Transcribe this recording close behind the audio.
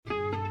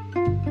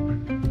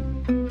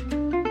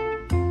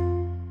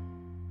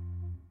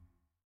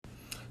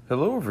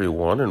Hello,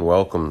 everyone, and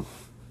welcome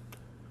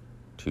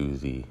to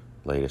the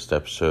latest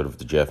episode of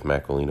the Jeff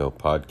Macolino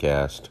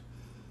podcast.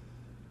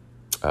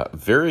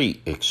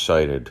 Very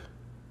excited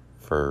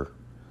for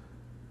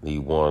the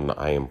one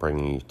I am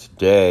bringing you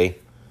today.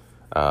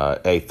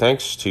 Hey,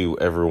 thanks to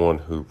everyone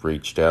who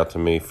reached out to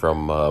me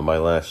from my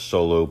last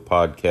solo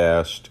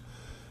podcast.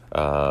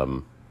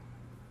 I'm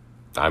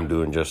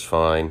doing just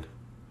fine.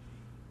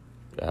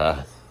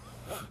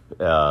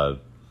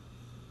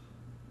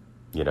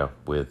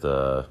 With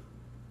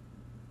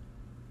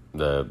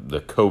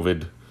the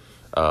COVID,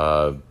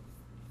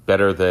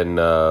 better than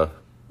the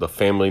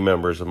family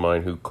members of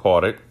mine who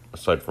caught it,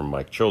 aside from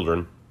my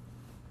children.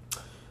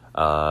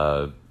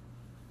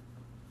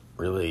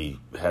 Really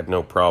had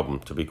no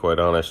problem, to be quite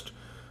honest.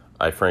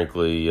 I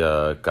frankly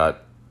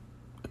got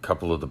a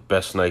couple of the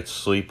best nights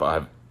sleep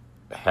I've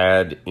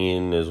had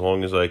in as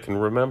long as I can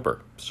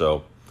remember.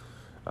 So,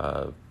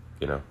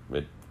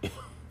 it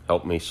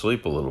helped me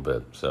sleep a little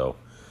bit. So,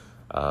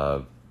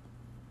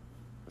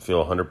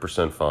 feel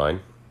 100% fine.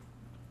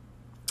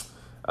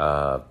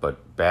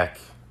 But back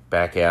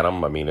at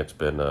them. I mean, it's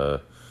been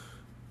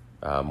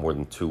more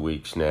than 2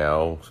 weeks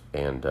now,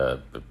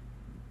 and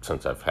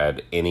since I've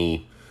had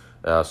any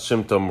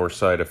symptom or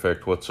side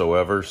effect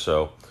whatsoever,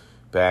 so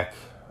back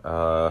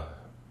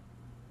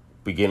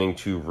beginning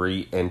to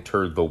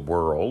re-enter the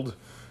world.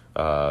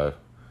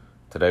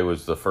 Today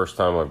was the first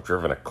time I've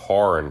driven a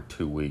car in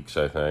 2 weeks,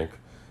 I think,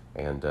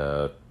 and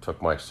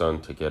took my son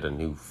to get a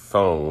new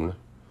phone.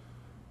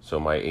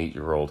 So my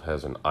 8-year-old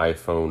has an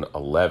iPhone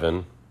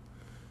 11.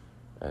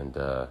 And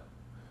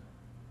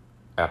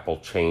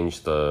Apple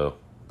changed the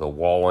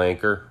wall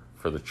anchor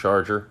for the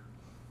charger,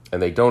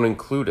 and they don't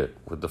include it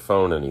with the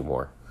phone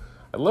anymore.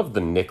 I love the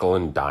nickel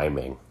and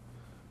diming.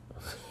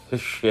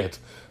 This shit.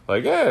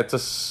 Like, it's a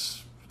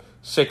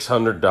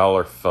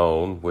 $600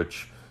 phone,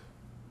 which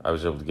I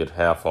was able to get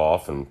half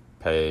off and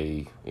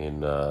pay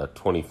in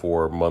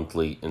 24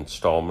 monthly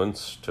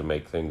installments to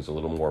make things a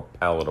little more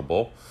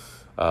palatable.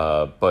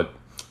 But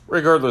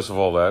regardless of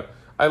all that,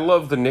 I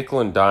love the nickel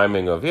and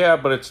diming of,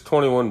 but it's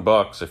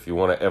 $21 if you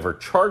want to ever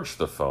charge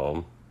the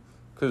phone,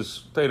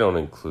 because they don't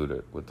include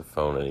it with the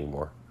phone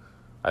anymore.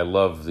 I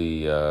love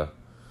that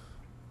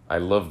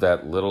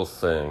little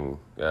thing.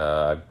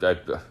 I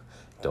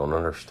don't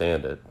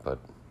understand it, but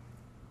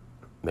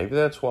maybe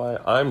that's why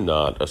I'm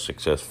not a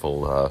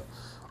successful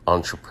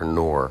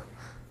entrepreneur.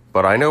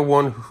 But I know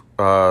one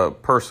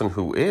person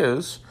who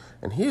is,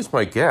 and he is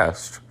my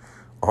guest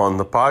on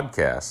the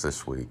podcast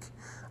this week.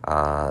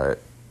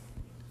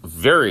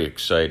 Very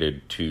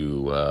excited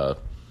to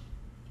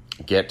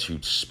get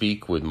to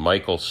speak with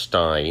Michael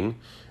Stein,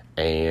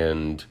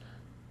 and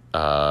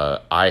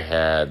I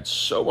had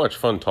so much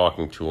fun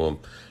talking to him.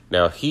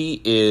 Now,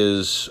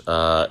 he's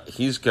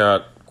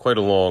got quite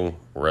a long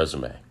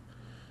resume.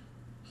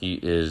 He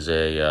is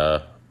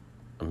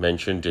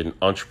mentioned an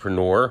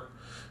entrepreneur.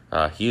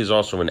 He is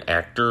also an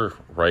actor,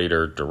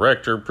 writer,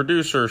 director,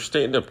 producer,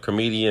 stand-up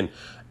comedian,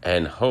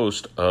 and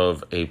host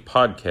of a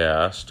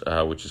podcast,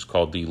 which is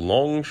called the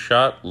Long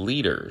Shot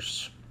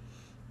Leaders.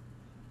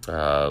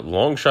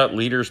 Long Shot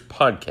Leaders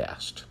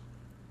podcast.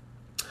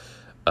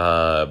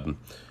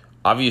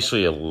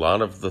 Obviously, a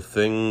lot of the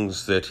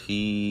things that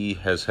he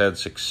has had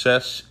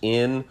success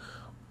in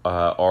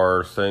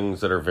are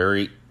things that are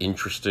very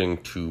interesting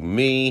to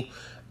me,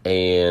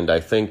 and I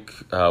think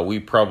we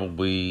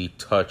probably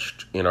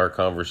touched in our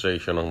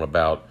conversation on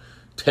about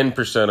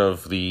 10%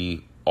 of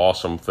the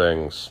awesome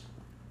things.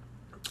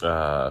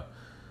 But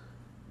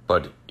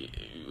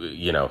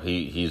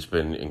he's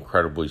been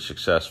incredibly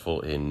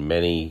successful in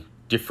many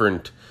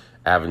different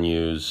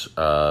avenues.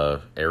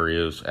 I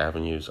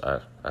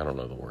don't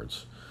know the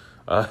words.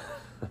 But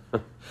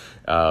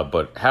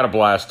had a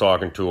blast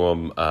talking to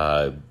him.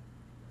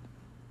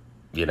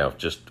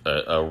 Just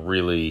a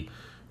really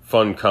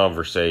fun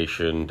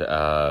conversation.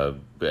 I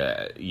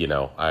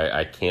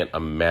can't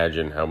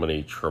imagine how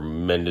many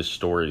tremendous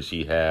stories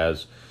he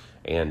has,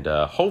 and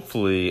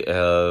hopefully,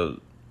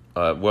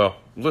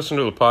 listen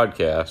to the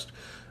podcast,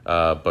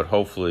 but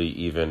hopefully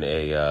even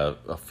a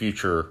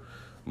future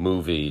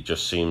movie.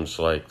 Just seems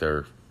like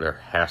there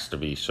has to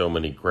be so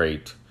many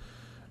great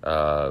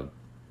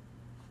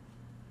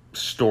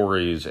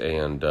stories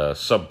and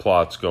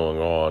subplots going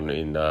on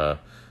in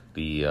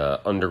the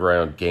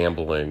underground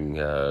gambling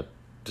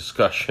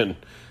discussion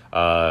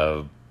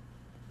that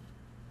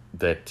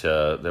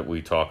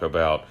we talk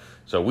about.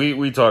 So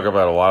we talk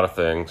about a lot of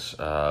things,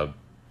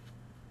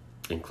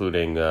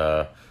 including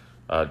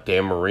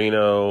Dan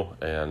Marino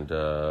and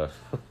a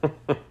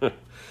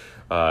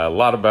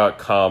lot about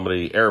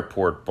comedy,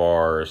 airport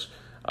bars,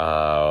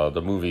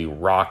 the movie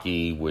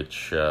Rocky,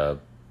 which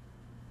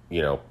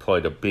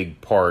played a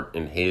big part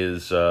in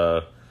his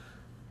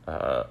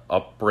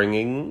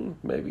upbringing,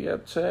 maybe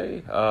I'd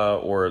say,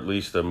 or at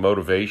least the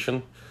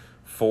motivation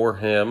for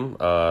him.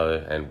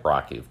 And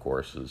Rocky, of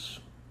course, is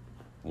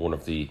one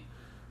of the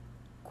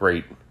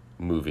great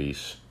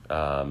movies.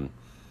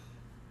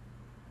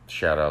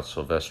 Shout out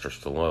Sylvester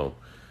Stallone.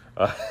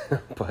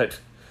 But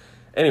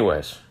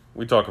anyways,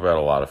 we talk about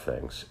a lot of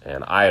things,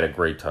 and I had a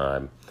great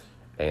time,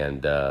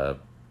 and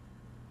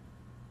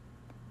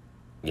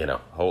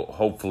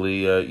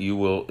hopefully you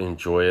will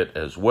enjoy it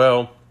as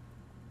well,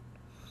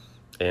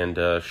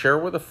 and share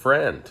with a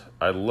friend.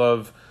 I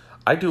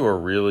do a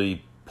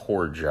really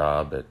poor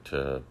job at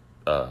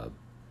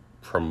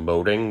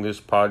promoting this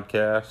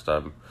podcast.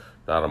 I'm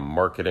not a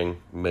marketing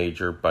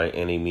major by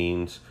any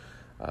means.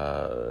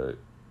 I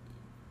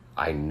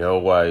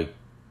know I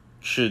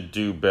should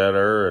do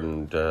better,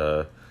 and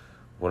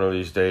one of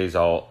these days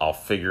I'll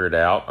figure it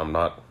out. I'm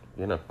not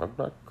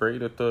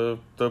great at the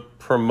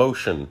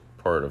promotion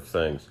part of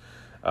things,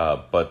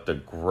 but the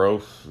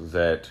growth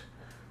that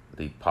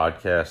the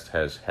podcast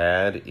has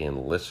had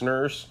in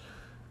listeners,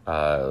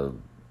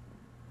 and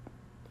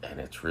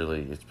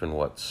it's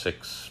been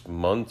 6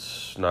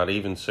 months, not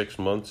even 6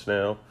 months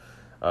now,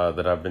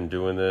 that I've been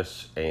doing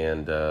this,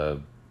 and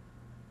the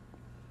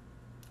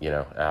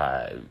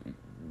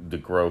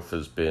growth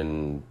has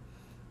been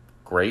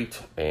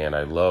great, and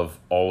I love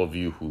all of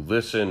you who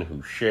listen,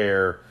 who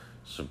share,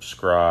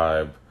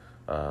 subscribe.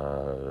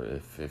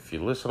 If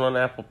you listen on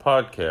Apple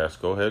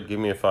Podcasts, go ahead, give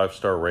me a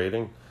 5-star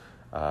rating.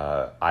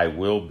 I'm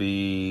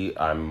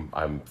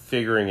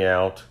figuring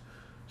out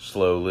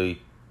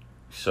slowly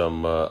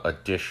some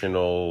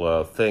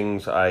additional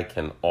things I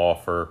can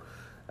offer,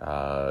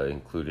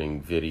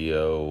 including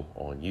video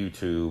on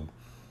YouTube,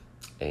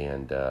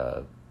 and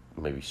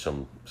maybe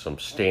some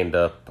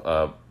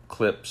stand-up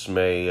clips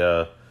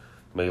may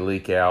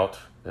leak out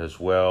as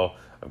well.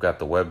 I've got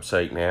the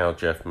website now,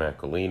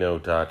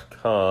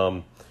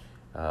 jeffmacolino.com,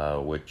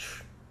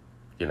 which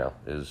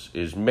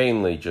is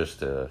mainly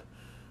just an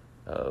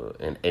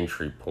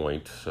entry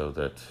point, so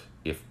that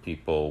if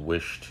people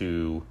wish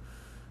to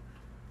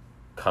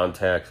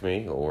contact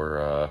me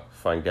or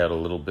find out a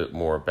little bit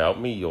more about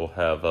me, you'll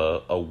have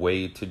a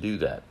way to do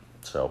that.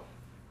 So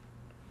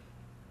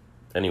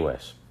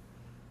anyways,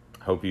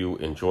 hope you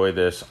enjoy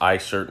this. I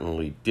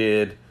certainly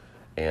did,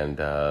 and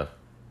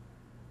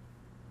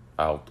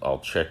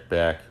I'll check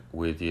back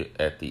with you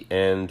at the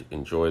end.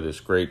 Enjoy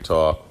this great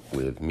talk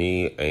with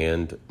me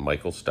and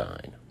Michael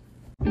Stein.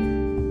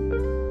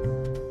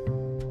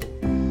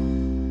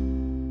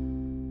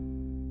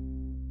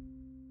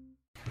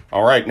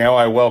 All right, now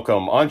I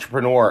welcome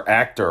entrepreneur,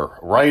 actor,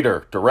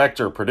 writer,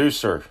 director,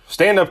 producer,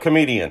 stand-up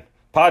comedian,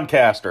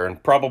 podcaster,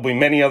 and probably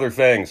many other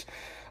things,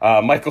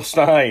 Michael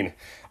Stein,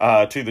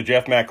 to the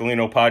Jeff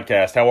Macolino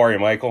podcast. How are you,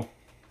 Michael?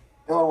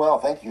 Doing well,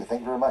 thank you. Thank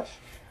you very much.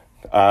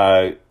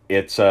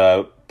 It's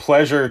a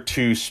pleasure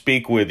to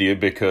speak with you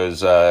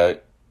because,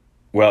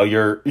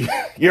 your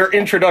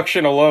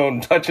introduction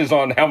alone touches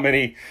on how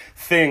many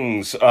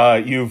things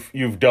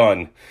you've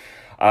done.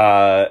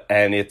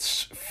 And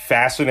it's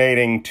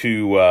fascinating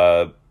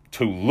to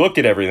look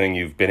at everything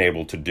you've been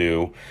able to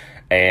do,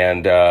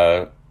 and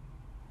I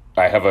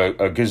have a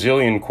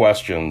gazillion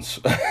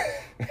questions.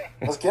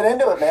 Let's get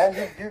into it, man.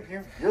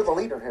 You're the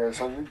leader here,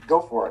 so you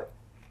go for it.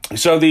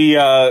 So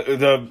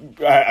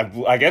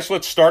I guess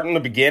let's start in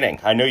the beginning.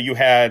 I know you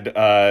had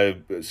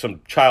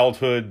some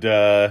childhood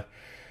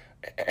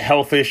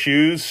health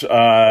issues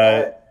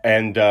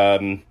and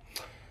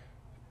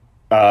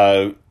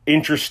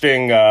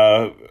interesting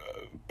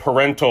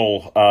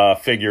parental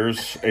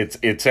figures,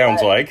 it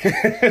sounds like.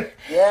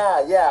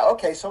 Yeah.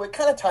 Okay, so it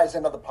kind of ties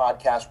into the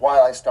podcast, why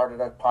I started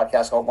a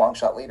podcast called Long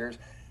Shot Leaders,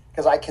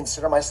 because I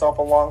consider myself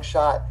a long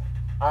shot.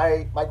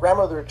 My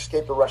grandmother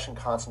escaped the Russian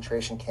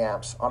concentration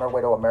camps on her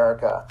way to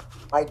America.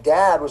 My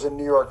dad was a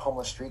New York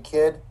homeless street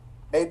kid,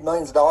 made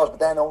millions of dollars, but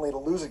then only to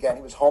lose again.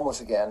 He was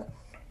homeless again.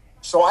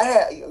 So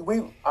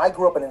I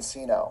grew up in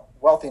Encino,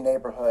 wealthy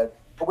neighborhood,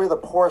 but we were the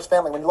poorest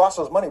family. When he lost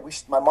all his money,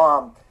 my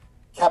mom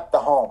kept the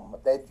home.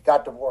 They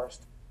got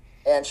divorced,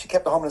 and she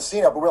kept the home in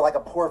Encino, but we were like a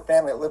poor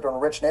family that lived in a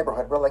rich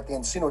neighborhood. We're like the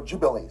Encino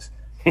Jubilees.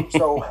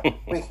 So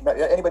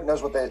anybody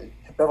knows what the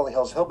Beverly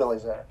Hills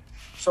Hillbillies are.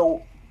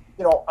 So,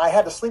 I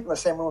had to sleep in the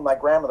same room with my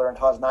grandmother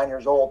until I was 9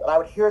 years old, and I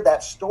would hear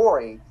that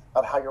story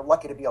of how you're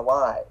lucky to be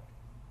alive.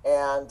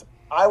 And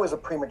I was a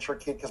premature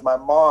kid because my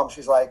mom,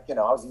 she's like, I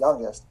was the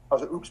youngest. I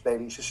was an oops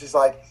baby. So she's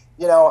like,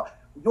 you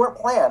weren't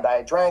planned.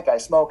 I drank, I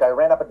smoked, I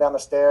ran up and down the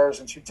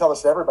stairs, and she'd tell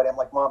this to everybody. I'm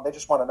like, Mom, they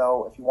just want to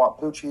know if you want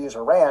blue cheese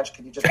or ranch.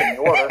 Can you just give me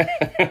the order?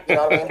 You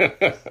know what I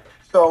mean?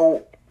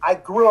 So I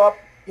grew up,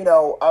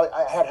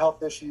 I had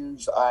health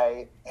issues.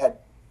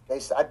 They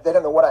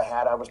didn't know what I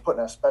had. I was put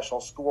in a special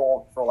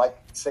school for like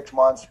 6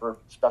 months for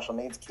special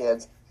needs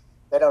kids.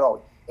 They don't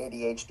know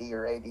ADHD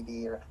or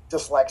ADD or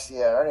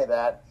dyslexia or any of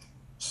that.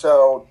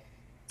 So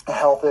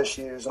health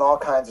issues and all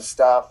kinds of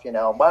stuff,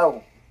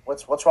 Wow,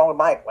 what's wrong with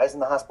Mike? Why is he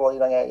in the hospital? They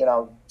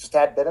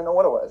didn't know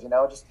what it was,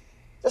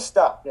 just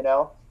stuff,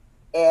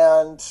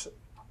 and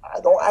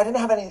I didn't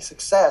have any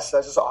success. I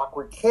was just an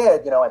awkward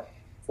kid,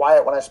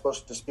 quiet when I was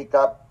supposed to speak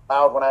up,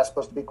 loud when I was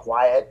supposed to be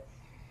quiet.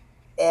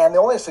 And the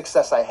only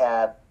success I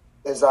had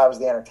is I was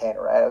the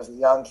entertainer, right? I was a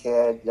young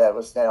kid. Yeah, it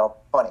was,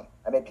 funny.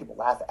 I made people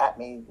laugh at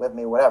me, with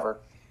me,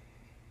 whatever.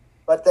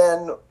 But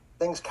then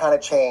things kind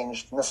of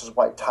changed, and this is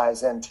what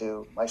ties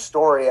into my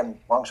story and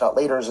Long Shot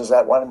Leaders, is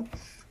that when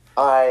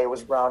I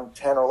was around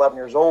 10 or 11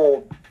 years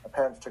old. My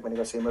parents took me to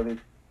go see a movie,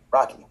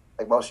 Rocky,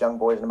 like most young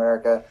boys in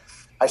America.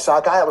 I saw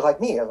a guy that was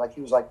like me.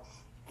 He was like,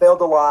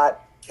 failed a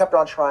lot, kept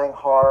on trying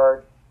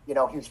hard. He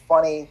was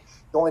funny.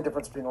 The only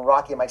difference between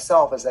Rocky and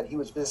myself is that he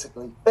was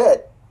physically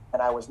fit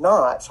and I was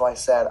not. So I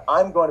said,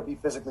 I'm going to be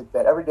physically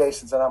fit every day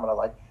since then. I'm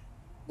going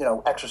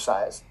to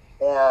exercise.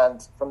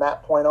 And from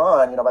that point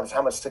on, by the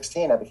time I was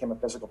 16, I became a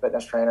physical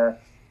fitness trainer.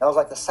 That was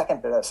like the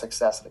second bit of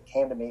success that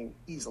came to me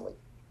easily,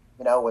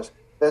 was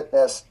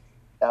fitness.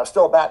 I was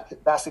still a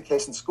basket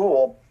case in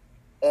school,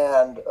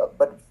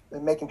 but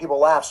making people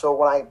laugh. So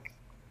when I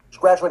was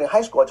graduating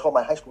high school, I told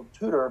my high school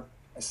tutor,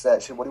 she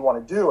said, what do you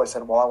want to do? I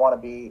said, well, I want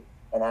to be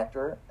an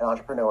actor, an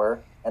entrepreneur,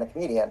 and a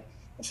comedian.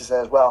 And she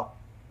says, well,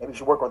 maybe you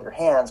should work with your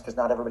hands because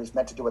not everybody's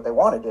meant to do what they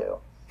want to do.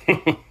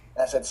 And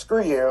I said,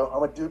 screw you. I'm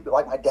going to do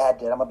like my dad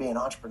did. I'm going to be an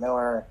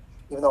entrepreneur.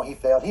 Even though he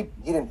failed, he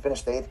didn't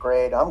finish the 8th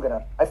grade.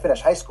 I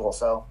finished high school,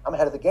 so I'm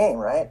ahead of the game,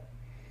 right?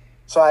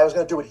 So I was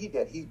going to do what he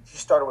did. He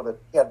started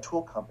he had a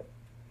tool company.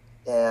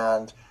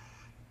 And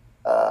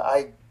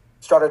I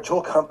started a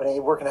tool company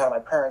working out of my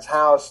parents'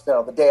 house,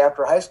 the day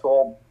after high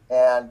school.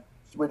 And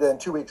within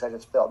 2 weeks, I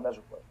just failed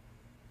miserably.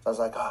 So I was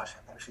like, gosh,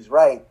 she's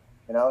right.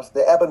 It's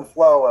the ebb and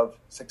flow of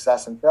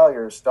success and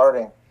failure is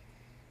starting.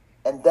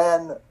 And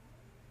then,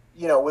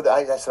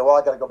 I said, well,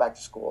 I got to go back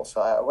to school. So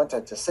I went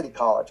to City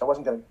College. I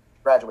wasn't going to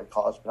graduate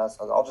college, but I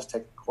said, I'll just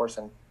take a course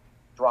in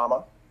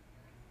drama,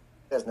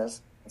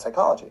 business, and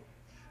psychology.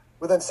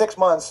 Within 6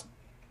 months,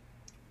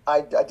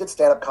 I did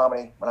stand-up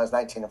comedy when I was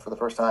 19 and for the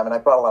first time, and I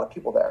brought a lot of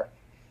people there.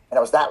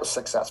 And that was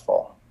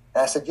successful.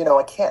 And I said, I don't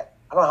know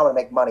how I'm going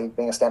to make money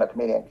being a stand-up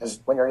comedian, because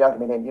when you're a young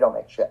comedian, you don't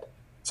make shit.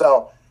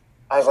 So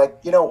I was like,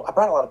 I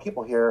brought a lot of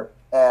people here,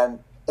 and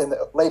in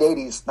the late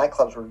 80s,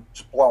 nightclubs were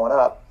just blowing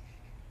up.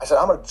 I said,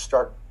 I'm going to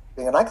start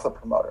being a nightclub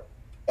promoter.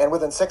 And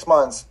within 6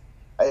 months,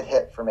 it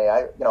hit for me.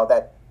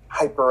 That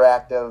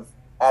hyperactive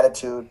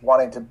attitude,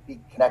 wanting to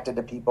be connected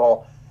to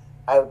people.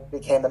 I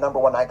became the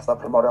 #1 nightclub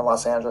promoter in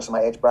Los Angeles in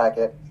my age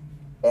bracket.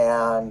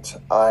 And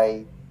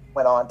I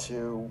went on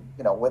to,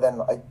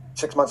 within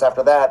 6 months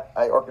after that,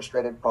 I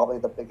orchestrated probably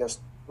the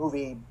biggest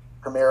movie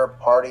premiere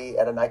party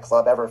at a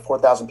nightclub ever,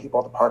 4,000 people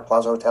at the Park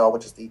Plaza Hotel,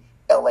 which is the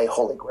LA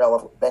holy grail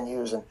of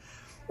venues, and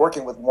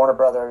working with Warner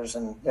Brothers,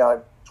 and,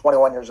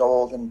 21 years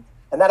old. And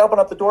that opened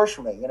up the doors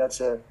for me,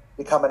 to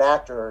become an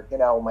actor.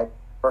 My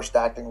first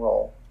acting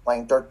role,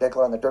 playing Dirk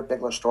Diggler in the Dirk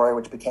Diggler Story,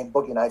 which became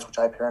Boogie Nights, which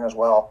I appear in as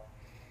well.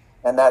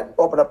 And that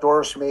opened up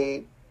doors for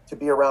me to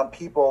be around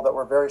people that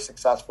were very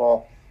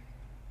successful.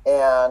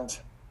 And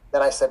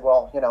then I said,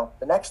 well,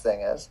 the next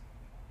thing is,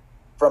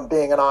 from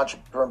being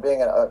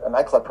a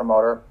nightclub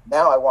promoter,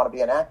 now I want to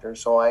be an actor.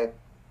 So I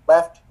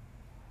left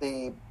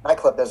the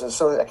nightclub business.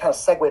 So I kind of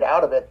segued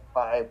out of it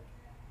by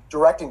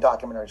directing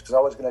documentaries, because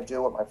I was going to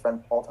do what my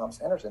friend Paul Thomas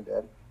Anderson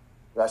did.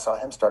 I saw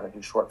him start to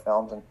do short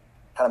films and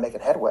kind of make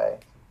it headway.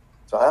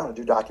 So I'm going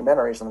to do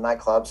documentaries in the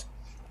nightclubs.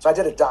 So I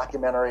did a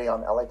documentary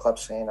on the LA club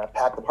scene. I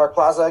packed the Park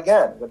Plaza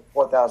again with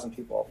 4,000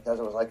 people, because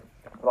it was like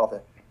put all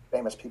the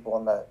famous people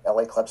in the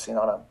LA club scene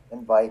on an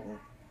invite and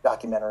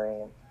documentary,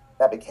 and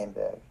that became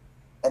big.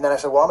 And then I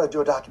said, well, I'm going to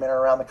do a documentary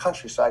around the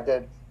country. So I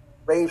did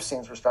rave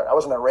scenes were starting. I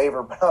wasn't a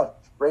raver,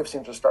 but rave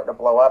scenes were starting to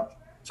blow up.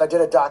 So I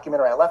did a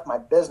documentary. I left my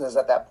business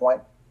at that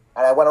point,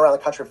 and I went around the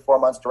country for 4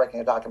 months directing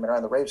a documentary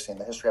on the rave scene,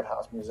 the history of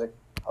house music,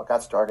 how it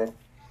got started.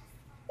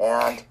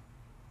 And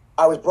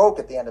I was broke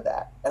at the end of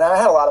that. And I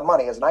had a lot of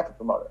money as a nightclub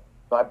promoter.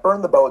 So I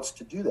burned the boats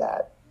to do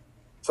that.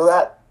 So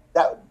that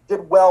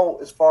did well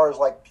as far as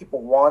like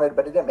people wanted,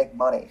 but it didn't make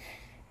money.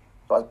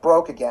 So I was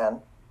broke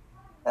again.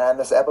 And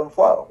this ebb and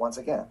flow, once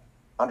again,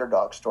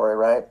 underdog story,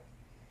 right?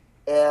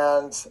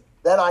 And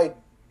then I,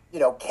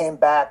 came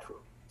back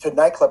to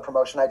nightclub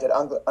promotion. I did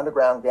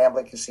underground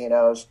gambling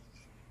casinos,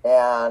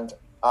 and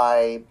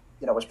I,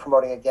 was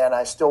promoting again.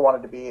 I still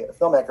wanted to be a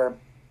filmmaker.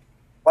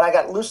 When I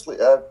got loosely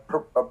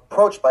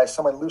approached by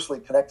someone loosely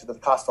connected to the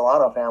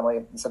Castellano family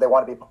and said they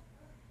want to be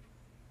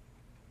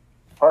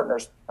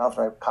partners. I don't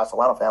know if the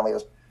Castellano family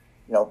is,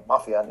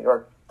 mafia in New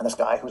York. And this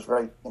guy who's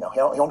very, he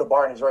owned a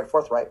bar and he's very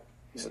forthright.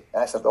 And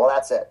I said, well,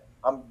 that's it.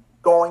 I'm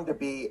going to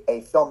be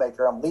a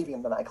filmmaker. I'm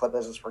leaving the nightclub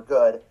business for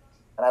good.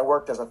 And I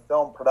worked as a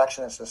film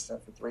production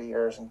assistant for 3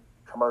 years and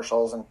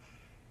commercials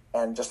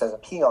and just as a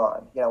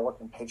peon,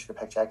 working paycheck to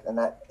paycheck. And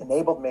that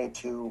enabled me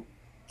to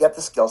get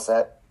the skill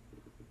set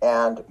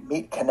and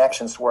meet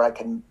connections to where I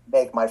can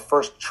make my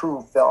first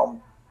true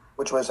film,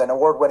 which was an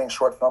award-winning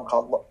short film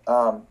called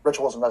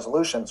Rituals and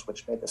Resolutions,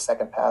 which made the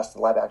second pass to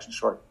live action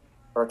short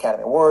for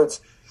Academy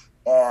Awards,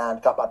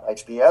 and got bought by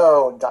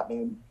HBO and got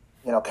me,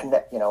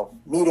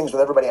 meetings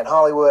with everybody in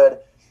Hollywood,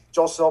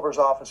 Joel Silver's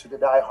office, who did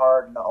Die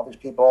Hard, and all these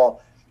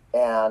people,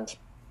 and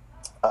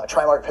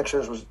Trimark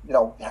Pictures was,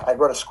 I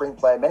wrote a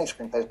screenplay, many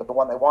screenplays, but the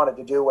one they wanted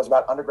to do was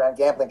about underground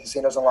gambling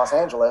casinos in Los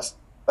Angeles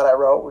that I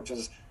wrote, which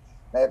is,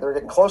 they were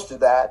getting close to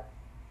that,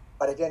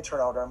 but it didn't turn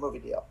out into a movie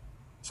deal.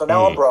 So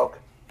now I'm broke.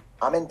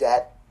 I'm in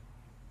debt.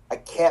 I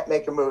can't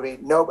make a movie.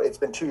 No, it's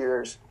been 2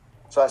 years.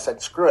 So I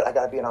said, screw it. I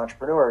got to be an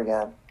entrepreneur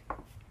again.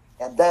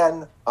 And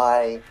then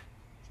I,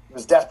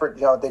 was desperate.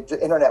 The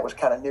internet was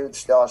kind of new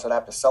still. I said, I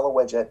have to sell a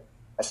widget.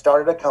 I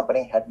started a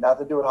company, had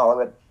nothing to do with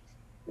Hollywood.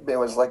 It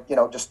was like,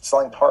 just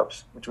selling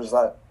tarps, which was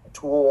a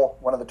tool,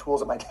 one of the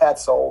tools that my dad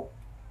sold.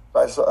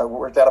 So I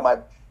worked out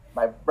of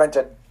my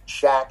rented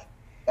shack,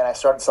 and I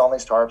started selling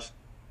these tarps.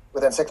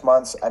 Within 6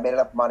 months, I made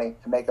enough money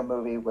to make a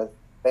movie with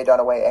Faye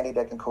Dunaway, Andy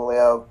Dick, and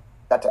Coolio.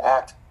 Got to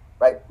act,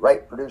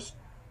 write, produce,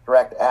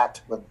 direct,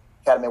 act with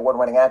Academy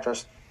Award-winning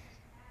actress,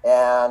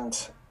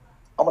 and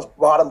almost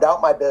bottomed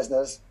out my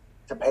business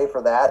to pay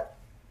for that.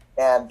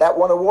 And that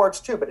won awards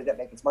too, but it didn't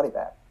make its money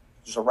back.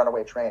 Just a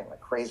runaway train, like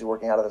crazy,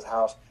 working out of this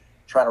house,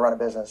 trying to run a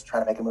business,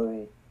 trying to make a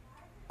movie.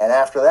 And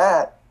after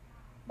that,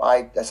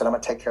 I said, I'm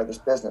going to take care of this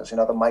business.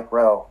 The Mike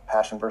Rowe,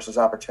 passion versus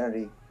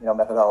opportunity,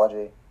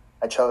 methodology.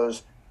 I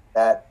chose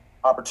that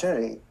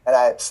opportunity.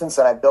 And since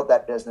then, I built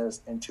that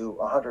business into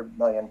 $100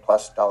 million+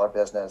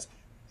 business.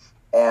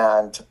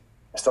 And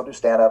I still do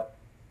stand-up,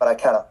 but I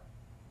kind of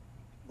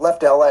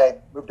left LA,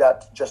 moved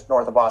out to just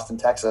north of Austin,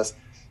 Texas,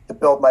 to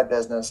build my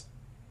business.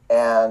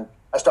 And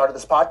I started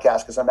this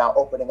podcast because I'm now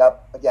opening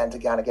up again to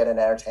kind of get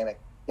into entertainment,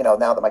 now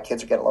that my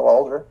kids are getting a little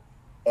older,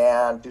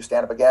 and do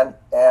stand-up again.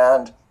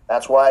 And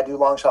that's why I do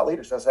Long Shot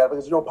Leaders. So I said,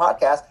 because you do a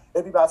podcast,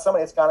 it'd be about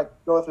somebody that's kind of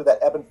go through that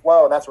ebb and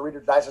flow. And that's a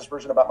Reader's Digest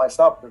version about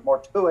myself. There's more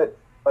to it,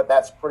 but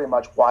that's pretty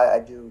much why I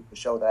do the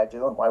show that I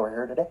do and why we're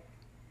here today.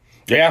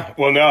 Yeah,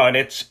 well, no, and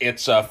it's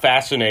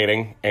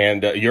fascinating,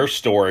 and your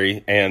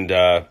story, and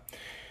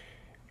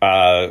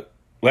I'll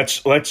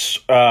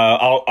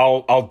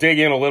dig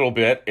in a little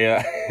bit.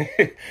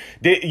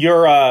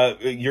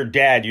 Your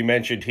dad, you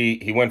mentioned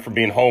he went from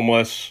being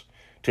homeless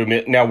to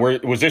now.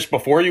 Was this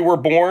before you were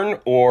born,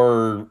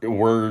 or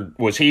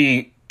was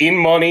he in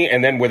money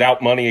and then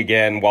without money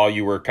again while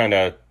you were kind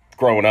of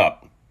growing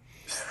up?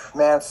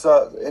 Man, it's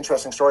an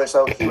interesting story.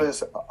 So he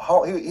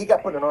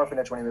got put in an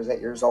orphanage when he was 8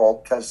 years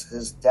old because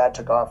his dad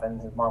took off and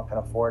his mom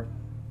couldn't afford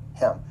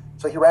him.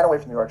 So he ran away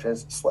from the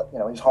orphanage. He's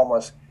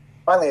homeless.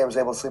 Finally, he was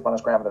able to sleep on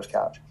his grandmother's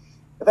couch.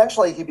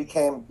 Eventually, he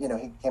became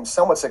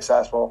somewhat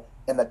successful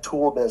in the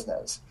tool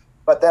business.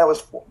 But then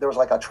there was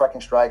like a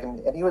trucking strike,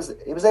 and he was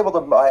able to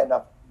buy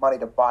enough money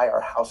to buy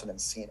our house in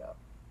Encino.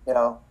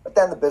 But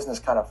then the business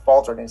kind of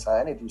faltered, and he said,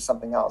 I need to do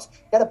something else.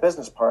 He had a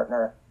business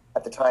partner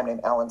at the time named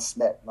Alan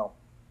Smith, and I'll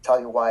tell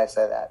you why I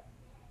say that.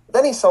 But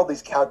then he sold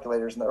these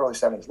calculators in the early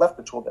 70s, left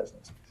the tool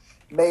business,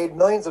 made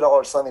millions of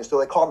dollars selling these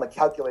tools. They call him the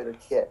calculator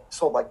kid. He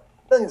sold like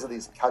millions of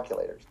these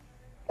calculators.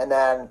 And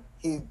then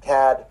he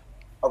had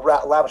a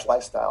lavish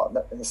lifestyle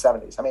in the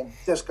 70s. I mean,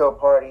 disco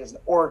parties and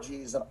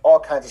orgies and all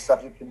kinds of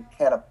stuff you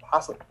can't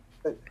possibly.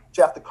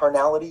 Jeff, the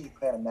carnality you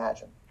can't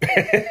imagine.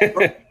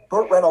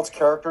 Burt Reynolds'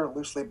 character,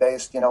 loosely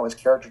based, his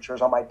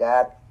caricatures on my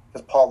dad,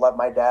 because Paul loved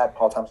my dad.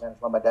 Paul Thomas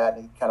Anderson loved my dad,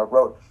 and he kind of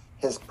wrote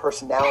his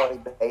personality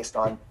based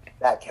on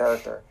that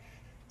character.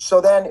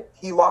 So then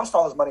he lost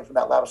all his money from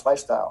that lavish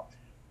lifestyle.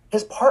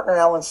 His partner,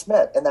 Alan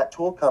Smith, in that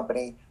tool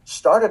company,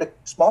 started a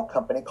small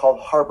company called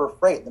Harbor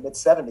Freight in the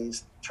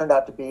mid-70s. Turned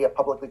out to be a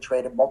publicly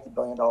traded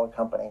multi-billion-dollar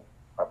company,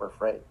 Harbor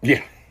Freight.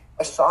 Yeah.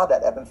 I saw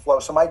that ebb and flow.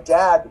 So my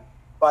dad,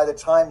 by the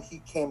time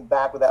he came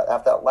back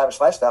after that lavish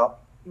lifestyle,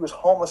 he was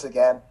homeless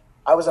again.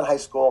 I was in high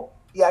school.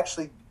 He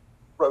actually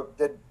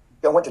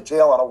went to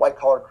jail on a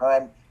white-collar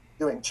crime,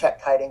 doing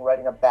check kiting,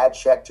 writing a bad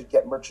check to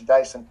get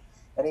merchandise, and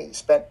he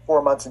spent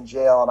 4 months in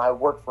jail, and I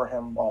worked for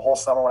him a whole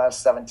summer when I was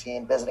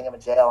 17, visiting him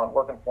in jail and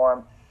working for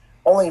him,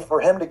 only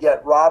for him to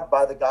get robbed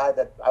by the guy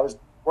that I was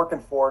working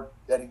for,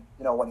 that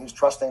when he was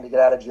trusting to get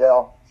out of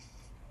jail.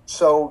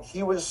 So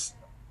he was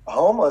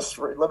homeless,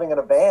 living in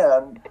a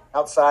van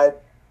outside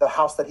the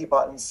house that he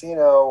bought in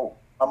Encino.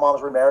 My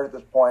moms were married at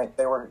this point.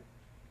 They were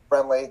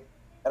friendly,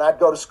 and I'd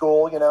go to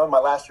school, in my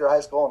last year of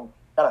high school, and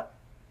kind of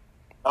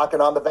knocking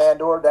on the van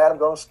door, Dad, I'm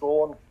going to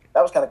school. And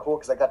that was kind of cool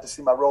because I got to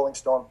see my Rolling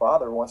Stone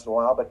father once in a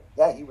while. But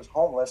yeah, he was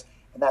homeless,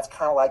 and that's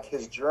kind of like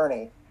his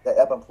journey, the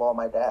ebb and flow of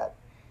my dad.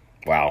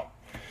 Wow.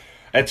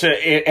 It's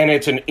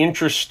an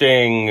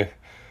interesting,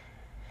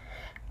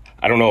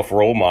 I don't know if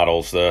role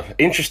models, the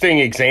interesting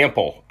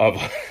example of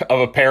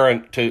a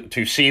parent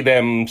to see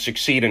them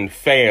succeed and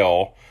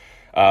fail.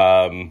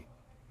 I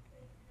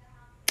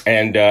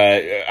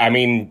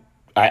mean,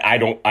 I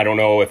don't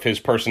know if his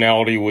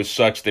personality was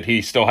such that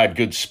he still had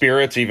good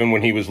spirits even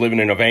when he was living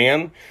in a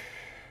van,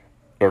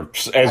 or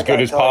as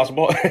good as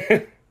possible.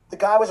 The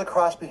guy was a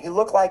cross. He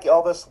looked like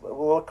Elvis, a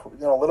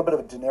little bit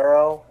of a De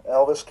Niro,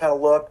 Elvis kind of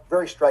look,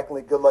 very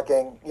strikingly good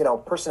looking,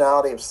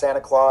 personality of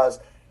Santa Claus.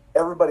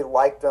 Everybody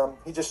liked him.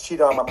 He just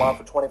cheated on my mom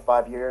for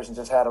 25 years and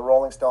just had a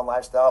Rolling Stone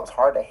lifestyle. It was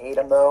hard to hate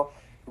him though.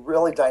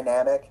 Really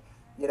dynamic,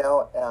 he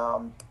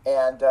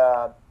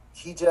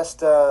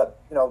just, the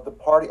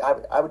party,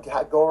 I would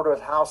go over to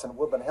his house in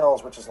Woodland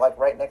Hills, which is like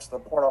right next to the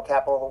porno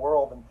capital of the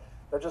world. And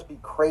there'd just be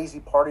crazy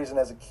parties. And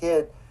as a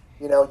kid,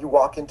 you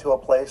walk into a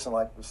place and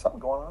like, there's something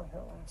going on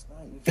here last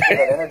night. You just had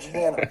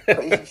energy and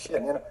crazy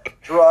shit,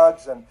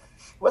 drugs. And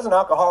he wasn't an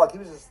alcoholic. He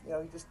was just, he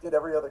just did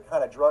every other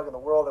kind of drug in the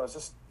world. It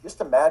was just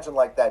imagine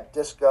like that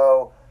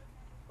disco,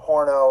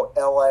 porno,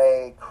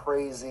 LA,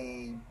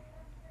 crazy,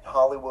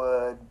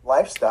 Hollywood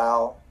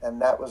lifestyle,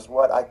 and that was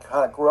what I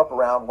kind of grew up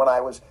around. When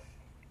I was,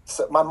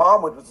 so my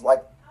mom was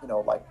like,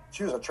 like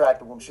she was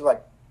attractive when she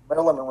like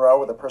Marilyn Monroe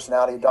with the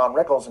personality of Don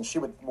Rickles, and she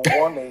would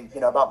warn me,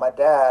 about my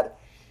dad.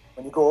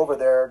 When you go over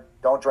there,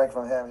 don't drink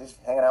from him. He's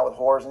hanging out with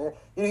whores, and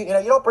you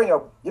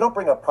don't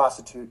bring a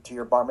prostitute to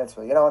your bar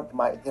mitzvah.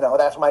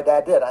 That's what my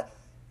dad did. I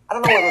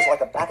don't know whether it was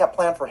like a backup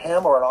plan for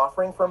him or an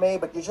offering for me,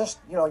 but you just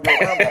you're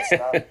around that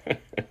stuff,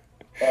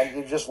 and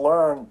you just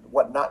learn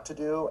what not to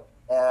do,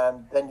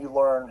 and then you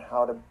learn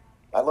how to.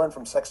 I learned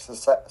from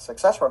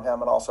success from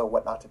him, and also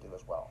what not to do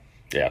as well.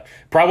 Yeah,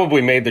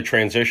 probably made the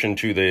transition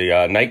to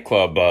the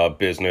nightclub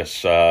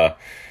business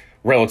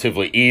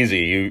relatively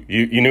easy.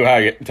 You knew how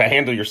to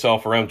handle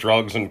yourself around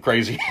drugs and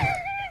crazy.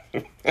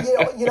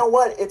 You know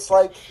what? It's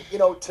like,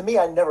 to me,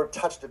 I never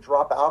touched a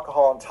drop of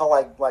alcohol until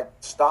I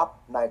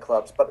stopped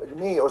nightclubs. But to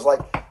me, it was like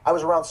I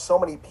was around so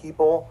many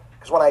people,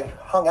 because when I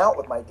hung out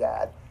with my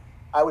dad,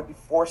 I would be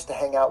forced to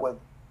hang out with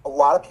a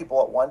lot of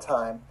people at one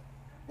time,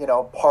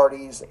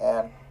 parties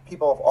and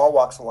people of all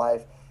walks of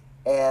life.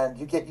 And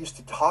you get used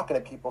to talking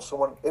to people. So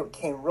when it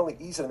became really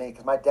easy to me,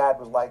 because my dad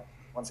was like,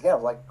 once again, it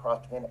was like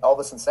cross between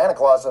Elvis and Santa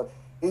Claus. So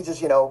he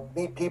just,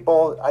 meet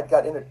people. I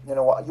got into, you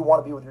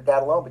want to be with your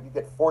dad alone, but you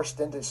get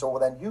forced into. So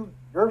then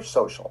you're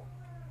social,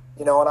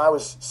 and I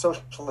was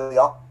socially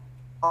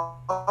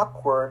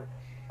awkward,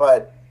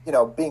 but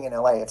being in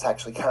LA, it's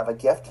actually kind of a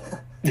gift.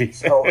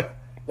 So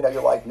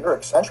you're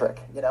eccentric,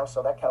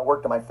 so that kind of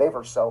worked in my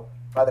favor. So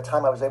by the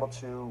time I was able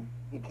to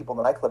meet people in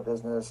the nightclub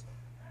business,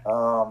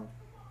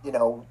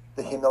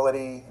 the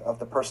humility of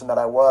the person that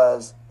I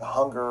was, the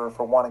hunger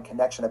for wanting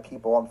connection to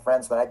people and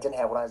friends that I didn't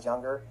have when I was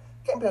younger.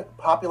 Became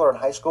popular in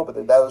high school, but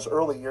those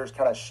early years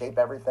kind of shape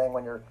everything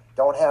when you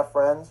don't have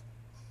friends.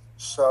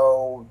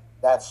 So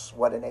that's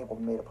what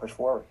enabled me to push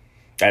forward.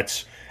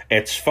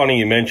 It's funny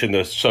you mentioned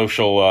the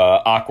social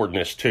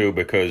awkwardness too,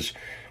 because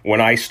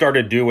when I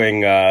started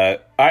doing,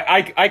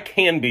 I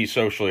can be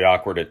socially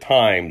awkward at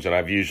times, and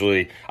I've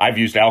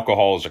used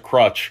alcohol as a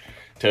crutch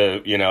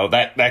to,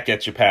 that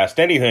gets you past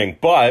anything.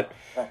 But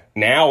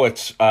now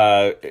it's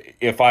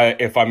if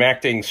I'm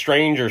acting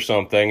strange or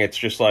something, it's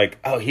just like,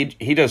 oh,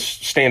 he does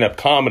stand-up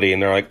comedy,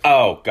 and they're like,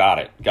 oh, got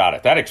it.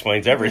 That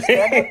explains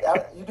everything.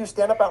 You do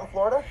stand-up out in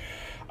Florida?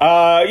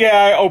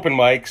 Yeah, open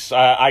mics.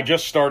 I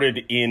just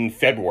started in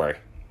February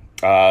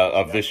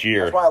of this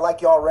year. That's why I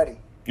like you already.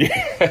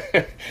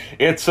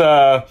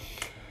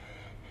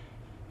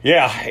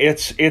 Yeah,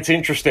 it's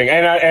interesting,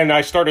 and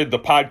I started the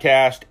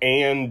podcast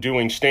and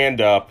doing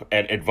stand-up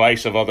at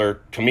advice of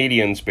other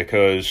comedians,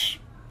 because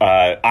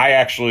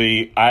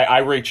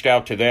I reached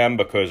out to them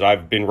because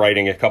I've been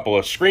writing a couple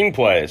of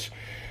screenplays,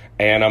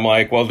 and I'm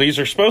like, well, these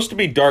are supposed to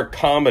be dark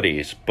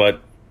comedies,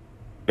 but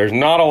there's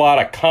not a lot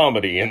of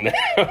comedy in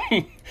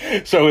them.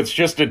 So it's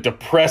just a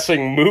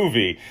depressing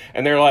movie.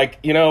 And they're like,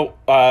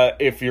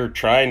 if you're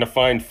trying to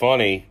find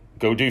funny,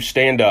 go do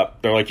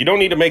stand-up. They're like, you don't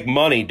need to make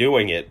money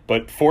doing it,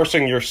 but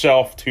forcing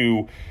yourself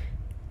to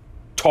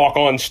talk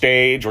on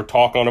stage or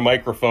talk on a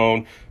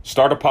microphone,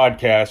 start a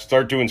podcast,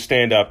 start doing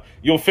stand-up,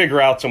 you'll figure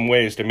out some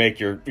ways to make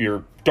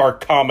your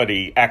dark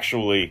comedy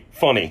actually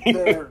funny.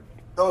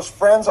 Those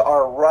friends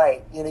are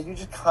right. You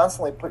just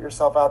constantly put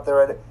yourself out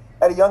there.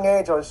 At a young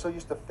age, I was so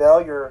used to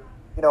failure.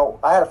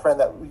 I had a friend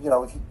that,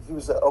 he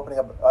was opening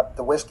up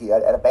the Whiskey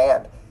at a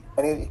band.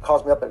 And he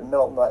calls me up at the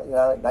middle of the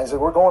night, and he said,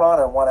 we're going on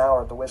in 1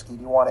 hour at the Whiskey.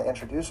 Do you want to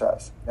introduce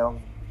us?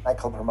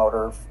 Nightclub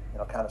promoter,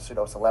 kind of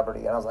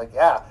pseudo-celebrity. And I was like,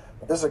 yeah,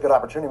 but this is a good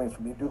opportunity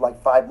for me to do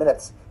like 5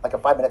 minutes, like a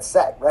 5-minute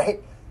set,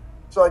 right?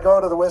 So I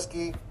go to the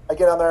Whiskey, I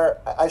get on there,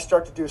 I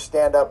start to do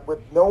stand-up with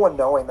no one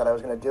knowing that I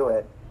was going to do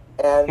it.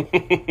 And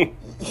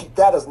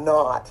that is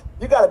not,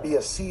 you got to be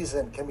a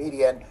seasoned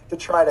comedian to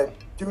try to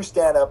do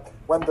stand-up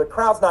when the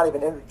crowd's not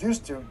even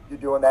introduced to you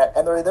doing that,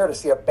 and they're there to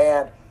see a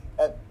band.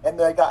 And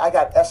I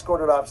got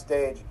escorted off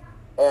stage,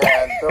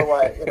 and they're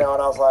like, and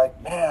I was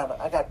like, man,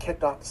 I got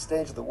kicked off the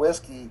stage of the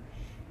Whiskey.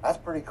 That's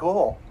pretty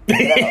cool.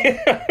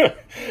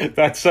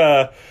 That's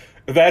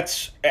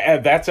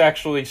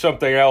actually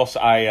something else.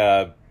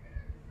 And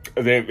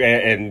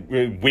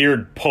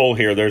weird pull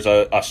here. There's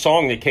a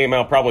song that came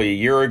out probably a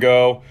year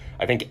ago.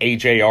 I think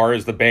AJR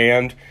is the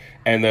band.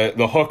 And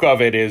the hook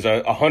of it is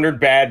 100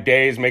 bad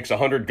days makes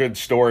 100 good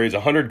stories.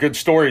 100 good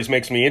stories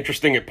makes me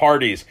interesting at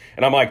parties.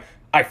 And I'm like,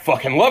 I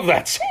fucking love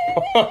that song.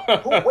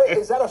 Wait,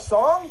 is that a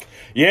song?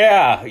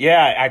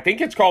 Yeah. I think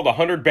it's called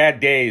 100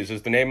 Bad Days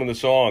is the name of the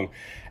song.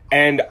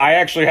 And I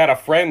actually had a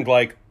friend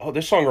like, oh,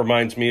 this song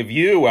reminds me of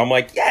you. I'm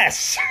like,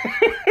 yes.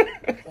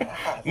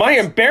 My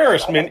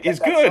embarrassment is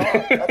good.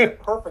 That's a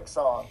perfect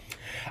song.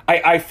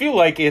 I feel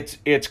like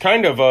it's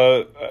kind of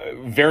a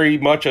very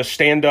much a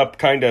stand-up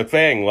kind of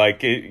thing.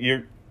 Like,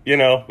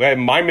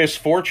 my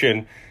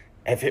misfortune,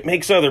 if it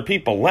makes other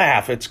people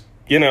laugh, it's,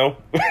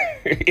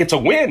 it's a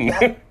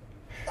win.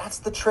 That's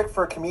the trick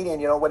for a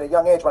comedian. When at a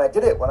young age, when I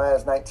did it, when I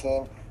was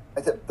 19,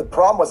 the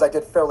problem was I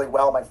did fairly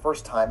well my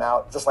first time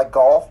out, just like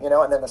golf, and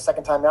then the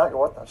second time out,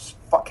 what the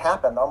fuck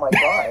happened? Oh my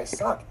God, I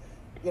suck.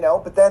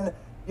 But then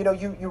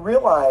you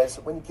realize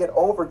when you get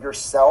over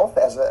yourself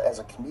as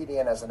a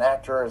comedian, as an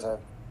actor, as an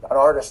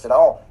artist at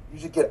all, you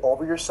just get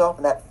over yourself,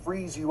 and that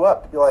frees you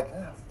up to be like,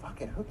 oh,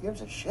 fuck it, who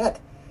gives a shit?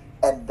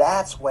 And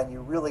that's when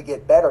you really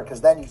get better,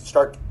 because then you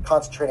start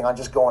concentrating on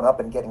just going up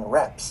and getting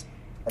reps,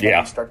 and then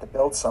you start to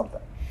build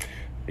something.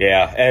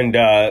 Yeah, and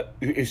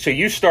so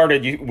you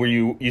started.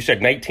 You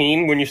said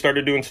 19 when you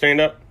started doing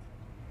stand up?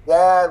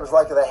 Yeah, it was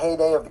like the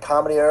heyday of the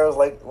comedy era. It was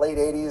like late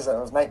 80s, and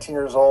I was 19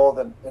 years old,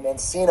 and in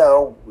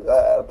Encino,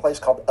 a place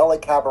called LA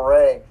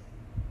Cabaret,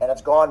 and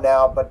it's gone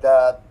now, but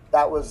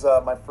that was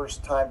my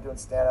first time doing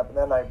stand-up, and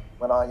then I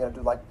went on,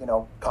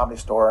 do Comedy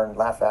Store and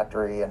Laugh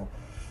Factory and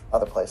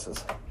other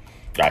places.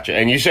 Gotcha.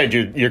 And you said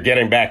you're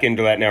getting back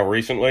into that now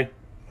recently?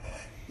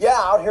 Yeah,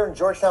 out here in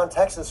Georgetown,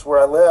 Texas, where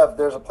I live,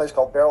 there's a place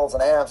called Barrels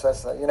and Amps.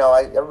 That's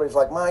everybody's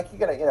like, Mike, you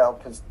gotta,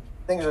 because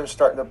things are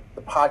starting to,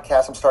 the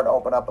podcast, I'm starting to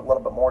open up a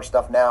little bit more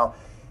stuff now.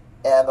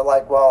 And they're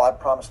like, well, I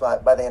promise by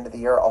the end of the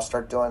year, I'll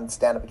start doing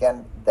stand-up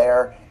again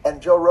there.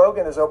 And Joe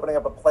Rogan is opening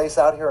up a place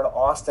out here in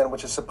Austin,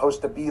 which is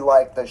supposed to be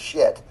like the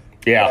shit.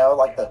 Yeah.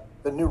 Like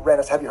the new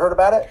Renaissance. Have you heard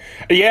about it?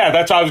 Yeah,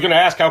 that's what I was going to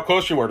ask, how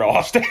close you were to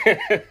Austin.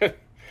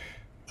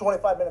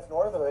 25 minutes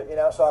north of it,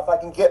 so if I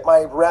can get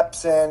my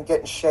reps in, get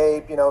in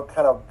shape,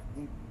 kind of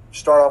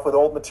start off with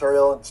old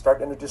material and start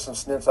to introduce some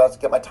snoops, so I have to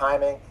get my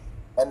timing,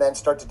 and then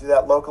start to do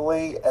that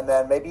locally, and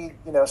then maybe,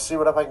 see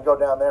what if I can go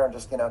down there and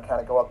just, kind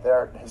of go up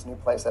there at his new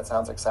place. That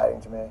sounds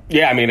exciting to me.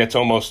 Yeah, I mean, it's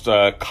almost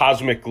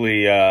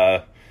cosmically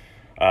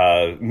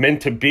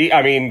meant to be.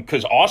 I mean,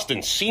 because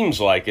Austin seems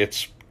like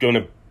it's going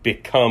to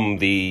become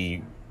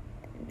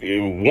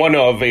one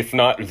of, if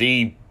not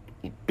the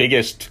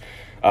biggest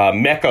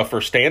mecca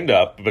for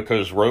stand-up,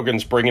 because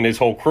Rogan's bringing his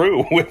whole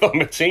crew with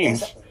him, it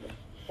seems.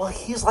 Well,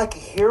 he's like a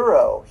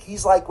hero.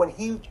 He's like, when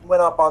he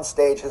went up on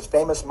stage, his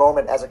famous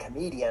moment as a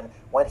comedian,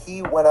 when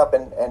he went up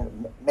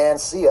and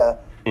Mancia,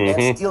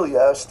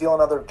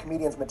 stealing other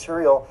comedians'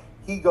 material,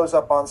 he goes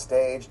up on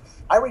stage.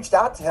 I reached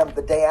out to him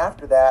the day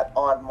after that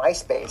on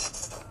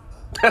MySpace.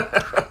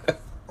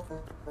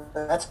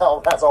 That's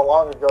how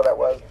long ago that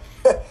was.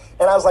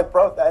 And I was like,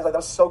 bro, that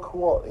was so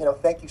cool.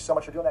 Thank you so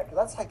much for doing that. Because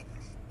that's like,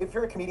 if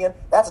you're a comedian,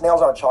 that's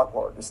nails on a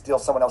chalkboard to steal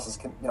someone else's,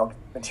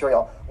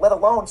 material. Let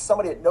alone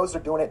somebody that knows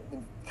they're doing it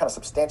and kind of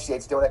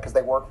substantiates doing it because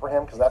they work for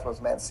him, because that's what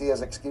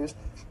Mancia's excuse.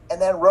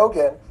 And then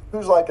Rogan,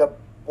 who's like a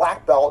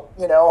black belt,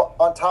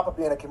 on top of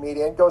being a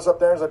comedian, goes up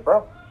there and is like,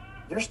 bro,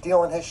 you're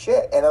stealing his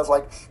shit. And I was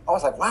like,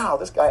 wow,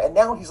 this guy. And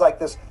now he's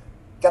like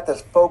got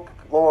this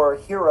folklore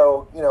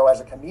hero, as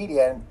a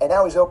comedian. And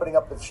now he's opening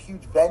up this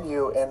huge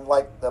venue in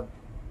like the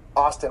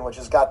Austin, which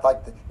has got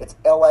like it's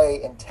LA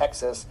and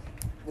Texas.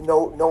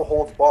 No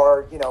holds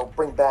barred,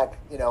 bring back,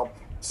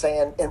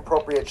 saying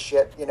inappropriate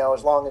shit,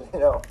 as long as,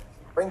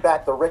 bring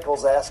back the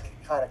Rickles-esque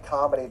kind of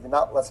comedy.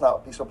 Let's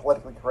not be so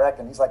politically correct.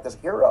 And he's like this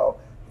hero.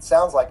 It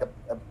sounds like a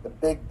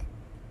big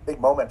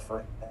moment for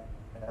him.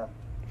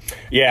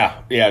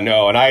 Yeah,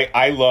 no. And I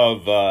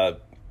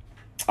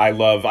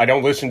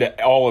don't listen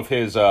to all of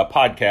his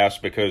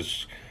podcasts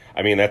because,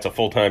 I mean, that's a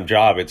full-time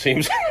job, it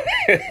seems.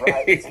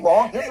 Right, it's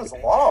long. This is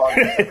long.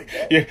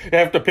 You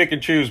have to pick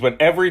and choose,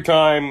 but every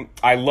time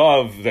I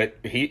love that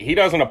he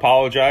doesn't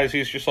apologize.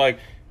 He's just like,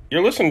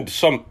 you're listening to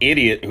some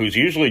idiot who's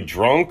usually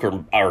drunk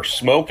or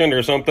smoking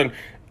or something,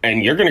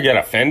 and you're going to get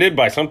offended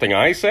by something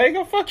I say?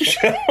 Go fuck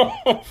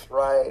yourself.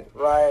 Right.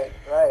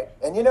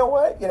 And you know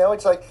what?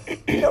 It's like,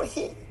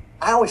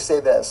 I always say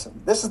this.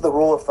 This is the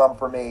rule of thumb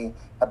for me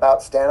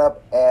about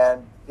stand-up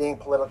and being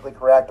politically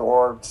correct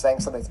or saying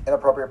something that's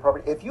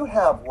inappropriate. If you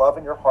have love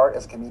in your heart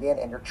as a comedian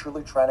and you're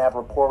truly trying to have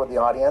rapport with the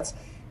audience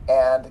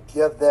and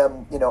give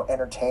them,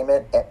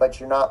 entertainment, but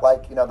you're not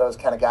like, those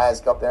kind of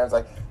guys go up there and it's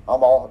like,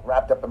 I'm all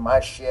wrapped up in my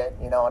shit,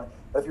 but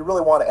if you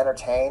really want to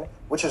entertain,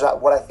 which is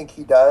what I think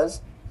he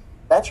does,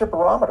 that's your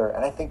barometer.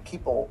 And I think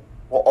people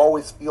will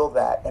always feel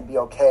that and be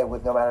okay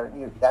with no matter,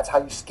 that's how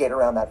you skate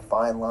around that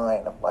fine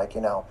line of like,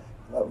 as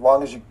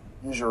long as you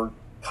use your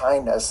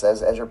kindness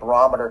as your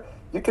barometer,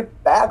 you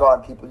could bag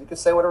on people. You could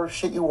say whatever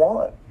shit you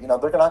want. They're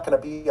not going to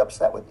be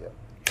upset with you.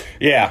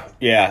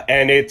 Yeah.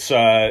 And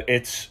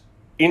it's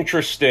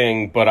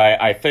interesting, but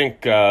I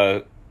think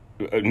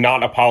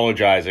not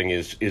apologizing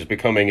is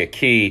becoming a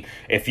key.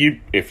 If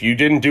you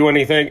didn't do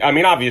anything, I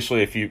mean,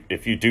 obviously,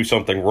 if you do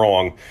something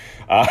wrong,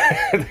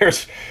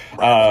 there's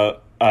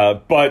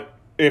but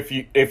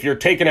if you're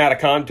taken out of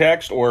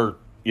context or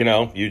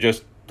you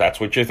just that's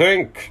what you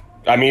think.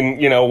 I mean,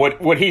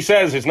 what he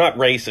says is not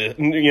racist.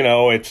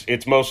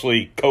 It's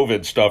mostly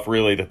COVID stuff,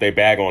 really, that they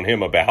bag on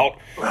him about.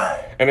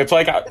 Right. And it's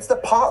like it's the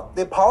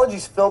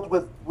apology's filled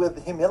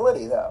with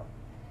humility, though.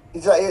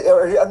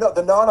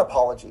 The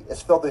non-apology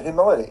is filled with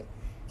humility.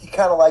 He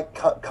kind of like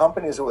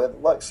accompanies it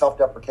with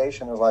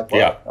self-deprecation. Is like,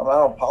 well, I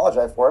don't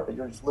apologize for it, but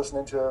you're just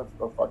listening to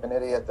a fucking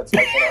idiot that's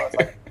like, it's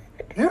like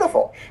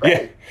beautiful.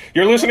 Right? Yeah,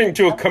 you're listening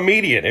to a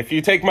comedian. If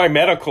you take my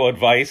medical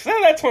advice,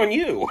 that's on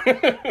you.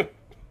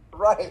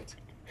 Right.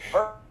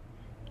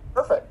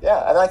 Perfect.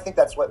 Yeah, and I think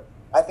that's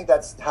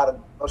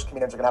how most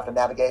comedians are going to have to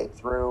navigate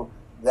through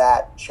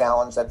that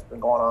challenge that's been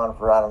going on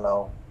for, I don't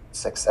know,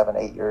 6, 7,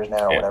 8 years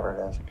now, or whatever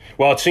it is.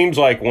 Well, it seems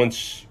like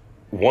once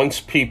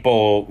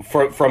people,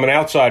 from an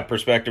outside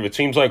perspective, it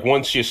seems like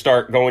once you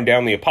start going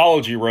down the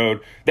apology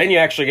road, then you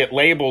actually get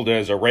labeled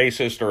as a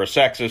racist or a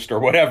sexist or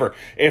whatever.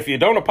 If you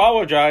don't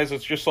apologize,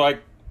 it's just like,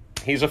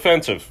 he's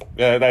offensive.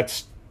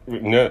 That's,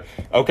 no,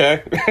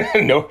 okay.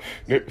 No,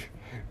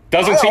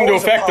 doesn't seem to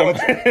affect them.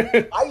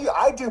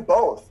 I do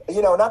both.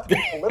 Not to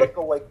be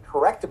politically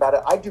correct about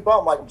it. I do both.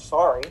 I'm like, I'm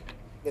sorry.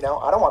 I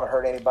don't want to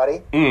hurt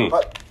anybody.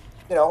 But,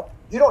 you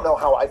don't know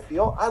how I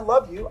feel. I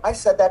love you. I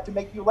said that to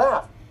make you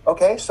laugh.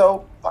 Okay,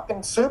 so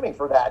fucking sue me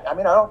for that. I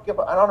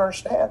don't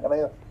understand.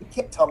 You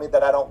can't tell me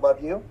that I don't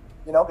love you,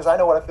 because I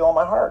know what I feel in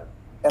my heart.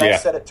 And I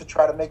said it to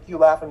try to make you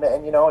laugh, and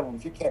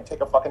if you can't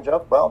take a fucking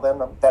joke, well,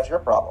 then that's your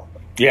problem.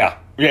 Yeah,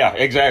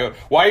 exactly.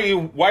 Why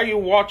are you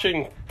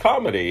watching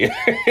comedy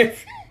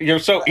if you're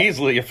so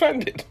easily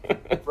offended?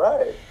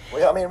 Right.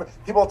 Well,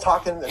 people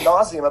talking ad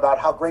nauseum about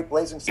how great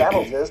Blazing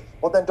Saddles is.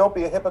 Well, then don't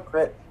be a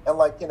hypocrite and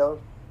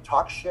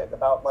talk shit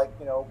about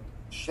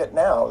shit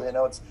now.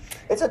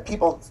 It's that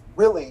people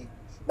really,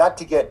 not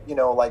to get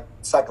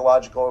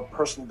psychological or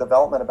personal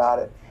development about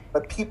it,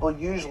 but people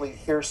usually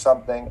hear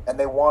something and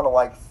they want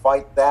to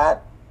fight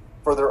that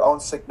for their own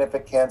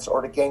significance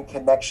or to gain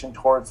connection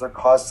towards their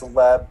cause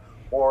celeb,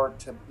 or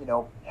to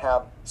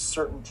have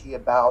certainty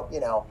about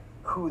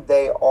who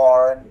they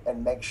are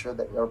and make sure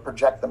that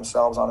project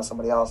themselves onto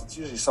somebody else. It's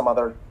usually some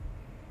other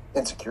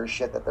insecure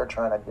shit that they're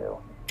trying to do.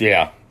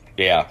 Yeah,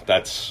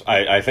 that's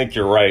I think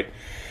you're right.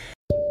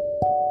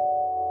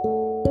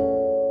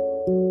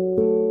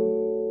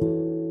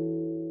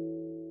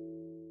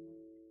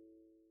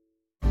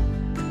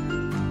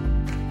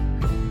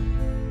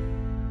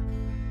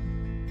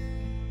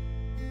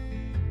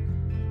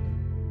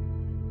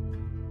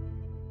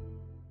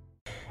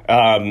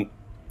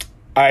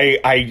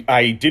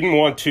 I didn't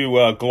want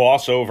to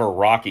gloss over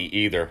Rocky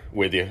either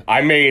with you.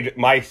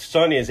 My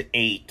son is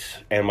 8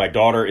 and my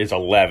daughter is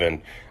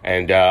 11,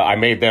 and I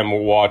made them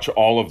watch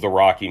all of the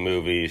Rocky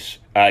movies,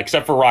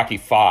 except for Rocky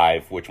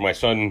 5, which my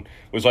son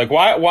was like,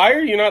 why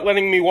are you not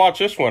letting me watch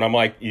this one? I'm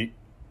like,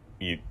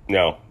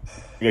 no.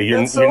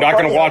 You're not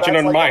going to watch it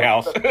in my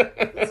house.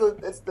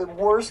 It's the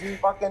worst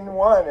fucking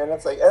one, and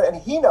it's and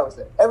he knows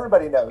it.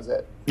 Everybody knows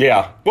it.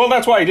 Yeah, well,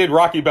 that's why he did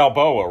Rocky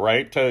Balboa,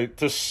 right?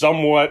 To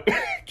somewhat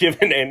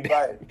give an end.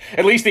 Right.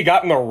 At least he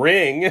got in the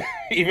ring,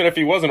 even if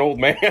he was an old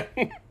man.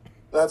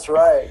 That's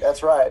right.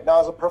 Now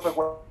it's a perfect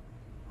way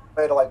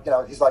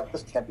to he's like,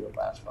 this can't be the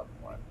last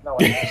fucking one. No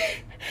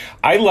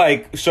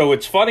way. So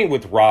it's funny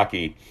with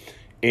Rocky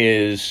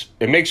is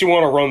it makes you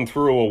want to run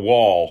through a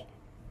wall,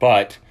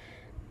 but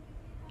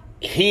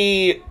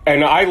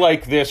and I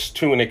like this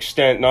to an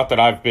extent, not that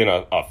I've been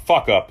a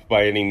fuck up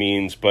by any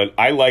means, but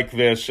I like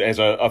this as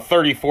a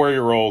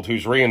 34-year-old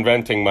who's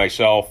reinventing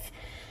myself,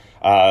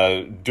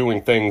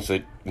 doing things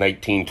that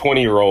 19,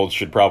 20-year-olds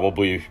should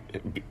probably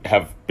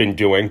have been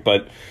doing,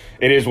 but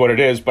it is what it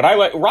is.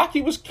 But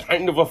Rocky was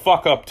kind of a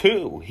fuck up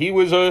too. He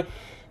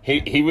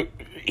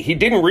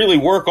didn't really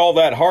work all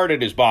that hard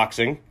at his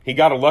boxing. He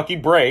got a lucky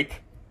break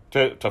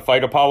to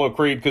fight Apollo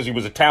Creed because he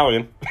was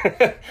Italian.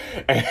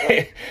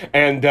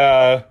 and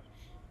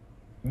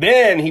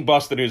then he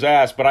busted his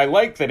ass. But I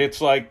like that it's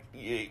like,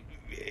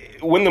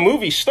 when the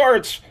movie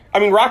starts,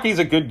 Rocky's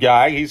a good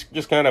guy. He's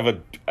just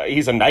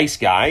he's a nice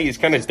guy. He's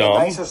kind of dumb. The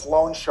nicest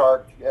loan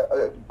shark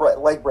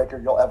leg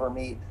breaker you'll ever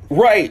meet.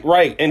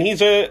 Right. And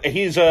he's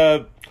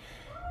a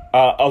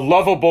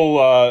lovable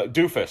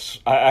doofus,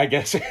 I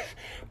guess.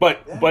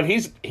 But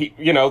his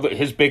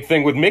big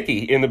thing with Mickey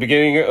in the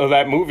beginning of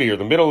that movie or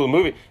the middle of the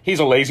movie, he's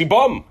a lazy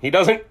bum. He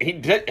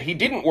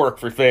didn't work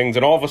for things,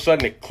 and all of a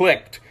sudden it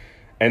clicked,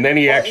 and then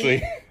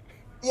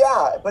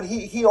but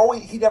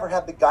he never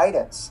had the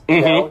guidance.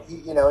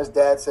 His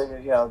dad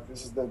said,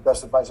 this is the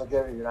best advice I'll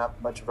give you. You're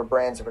not much of a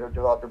brain, so better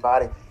develop your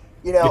body.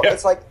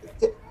 It's like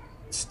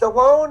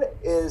Stallone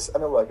is.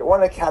 Look, it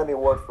won an Academy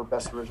Award for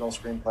Best Original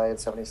Screenplay in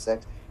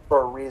 '76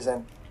 for a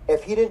reason.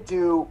 If he didn't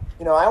do,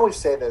 I always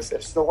say this,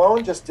 if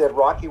Stallone just did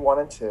Rocky 1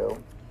 and 2,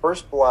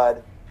 First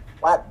Blood,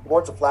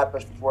 Lords of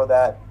Flatbush before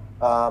that,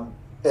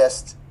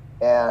 Fist,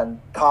 and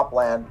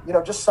Copland,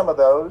 just some of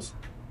those,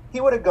 he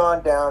would have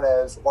gone down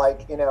as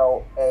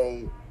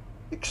a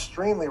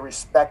extremely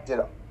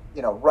respected,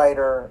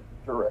 writer,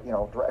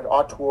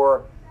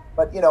 auteur,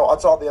 but,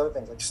 it's all the other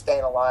things like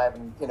Staying Alive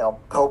and,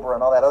 Cobra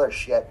and all that other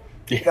shit.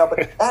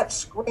 But that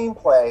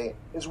screenplay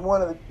is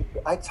one of the.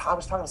 I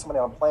was talking to somebody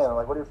on a plane. I'm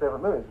like, "What are your favorite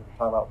movies?" We're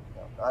talking about.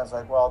 I was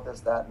like, "Well, this,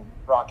 that, and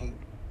Rocky."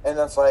 And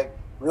it's like,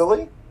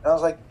 "Really?" And I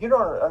was like, "You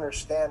don't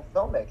understand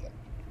filmmaking.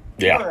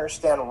 You don't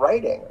understand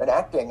writing and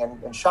acting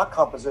and shot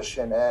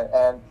composition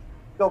and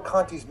Bill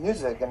Conti's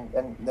music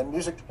and the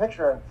music to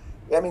picture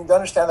and to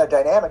understand that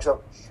dynamic."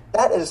 So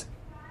that is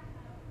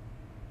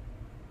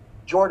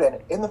Jordan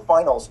in the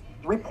finals,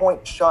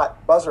 3-point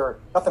shot, buzzer,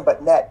 nothing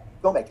but net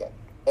filmmaking.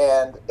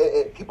 And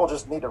people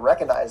just need to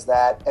recognize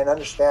that and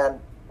understand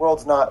the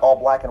world's not all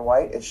black and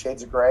white. It's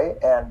shades of gray.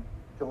 And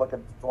you can look at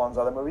Stallone's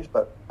other movies,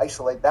 but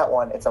isolate that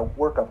one. It's a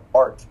work of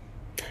art.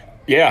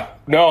 Yeah,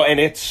 no,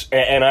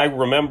 and I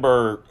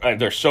remember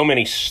there's so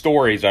many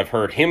stories I've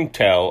heard him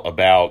tell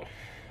about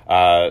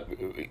uh,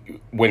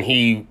 when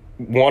he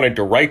wanted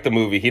to write the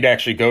movie. He'd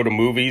actually go to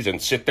movies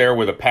and sit there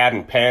with a pad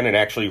and pen and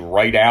actually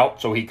write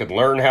out so he could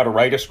learn how to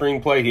write a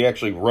screenplay. He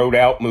actually wrote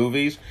out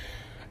movies.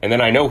 And then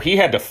I know he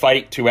had to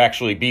fight to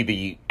actually be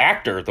the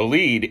actor, the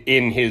lead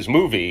in his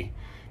movie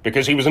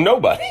because he was a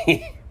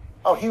nobody.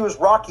 Oh, he was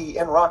Rocky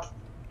in Rocky.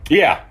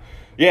 Yeah,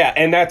 yeah,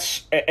 and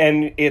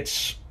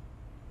it's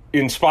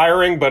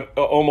inspiring, but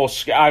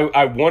almost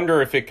I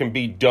wonder if it can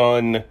be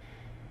done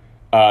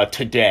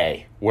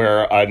today,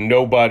 where a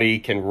nobody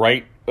can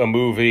write a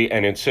movie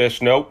and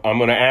insist, nope, I'm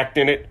going to act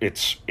in it.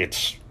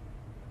 It's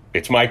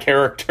my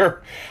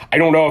character. I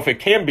don't know if it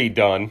can be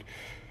done.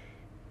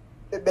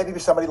 Maybe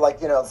somebody like,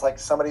 it's like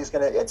it's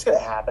gonna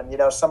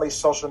happen. Somebody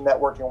social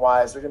networking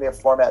wise, there's gonna be a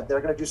format.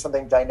 They're gonna do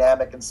something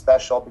dynamic and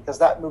special because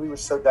that movie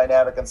was so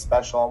dynamic and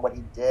special and what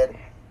he did,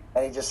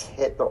 and he just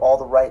hit all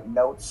the right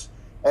notes.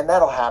 And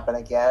that'll happen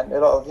again.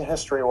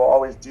 History will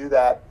always do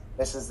that.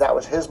 That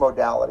was his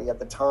modality at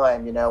the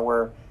time.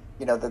 Where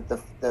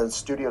the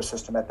studio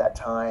system at that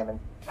time and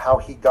how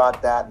he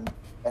got that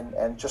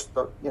and just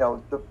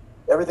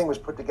everything was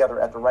put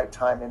together at the right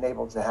time and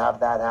able to have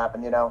that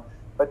happen.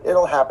 But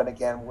it'll happen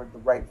again with the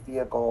right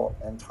vehicle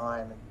and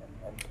time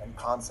and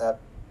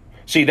concept.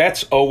 See,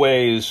 that's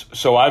always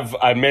so.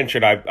 I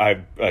mentioned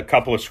I've a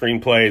couple of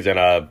screenplays and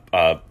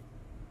a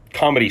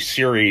comedy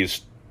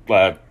series,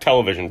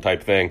 television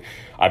type thing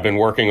I've been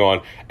working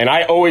on, and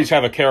I always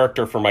have a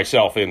character for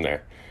myself in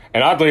there.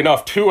 And oddly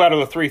enough, 2 out of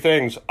the 3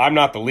 things, I'm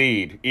not the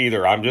lead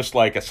either. I'm just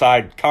like a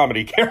side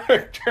comedy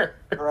character.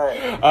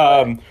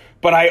 Right.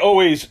 But I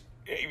always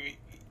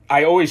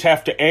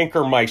have to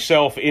anchor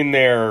myself in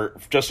there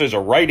just as a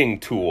writing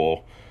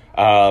tool,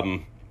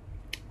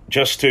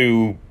 just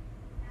to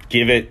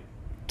give it.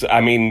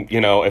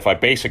 If I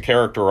base a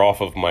character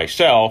off of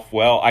myself,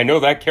 well, I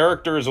know that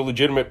character is a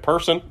legitimate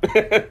person.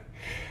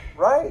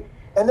 Right.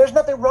 And there's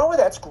nothing wrong with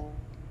that. It's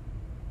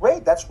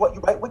great. That's what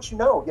you write, what you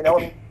know.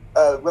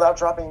 Without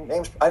dropping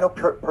names, I know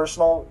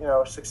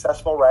personal,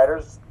 successful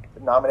writers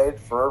nominated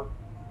for,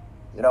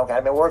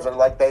 Academy Awards are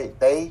like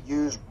they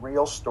use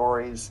real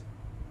stories.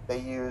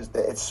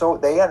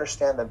 They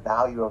understand the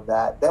value of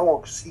that. They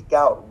will seek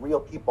out real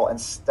people and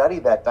study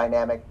that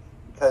dynamic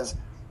because,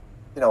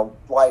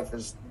 life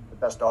is the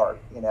best art,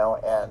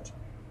 and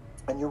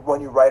when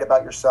you write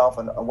about yourself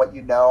and what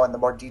you know, and the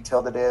more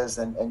detailed it is,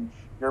 and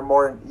you're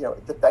more,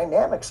 the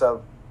dynamics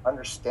of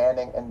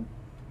understanding and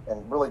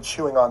really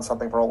chewing on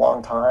something for a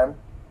long time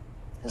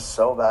is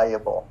so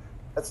valuable.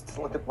 Let's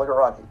look at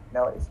Rocky.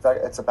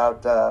 It's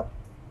about the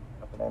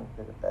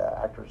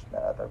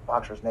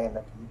boxer's name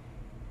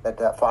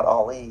that fought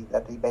Ali,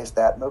 that he based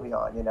that movie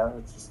on.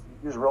 It's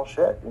real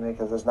shit.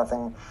 Because there's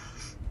nothing.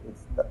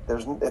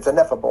 It's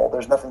ineffable.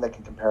 There's nothing that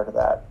can compare to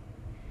that.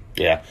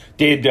 Yeah.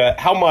 Did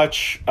how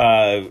much?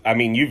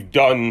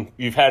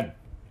 You've had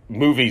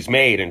movies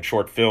made and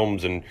short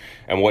films and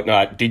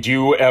whatnot. Did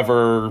you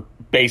ever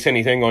base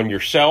anything on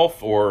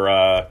yourself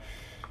or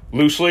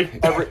loosely?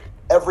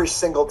 Every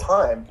single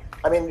time.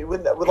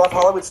 With Love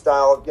Hollywood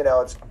Style,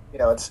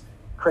 it's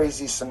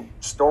crazy some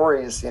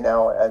stories, and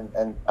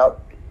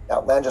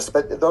outlandish.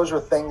 But those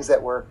are things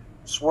that were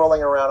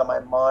swirling around in my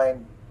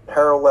mind,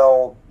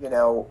 parallel,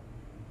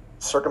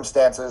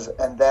 circumstances,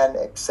 and then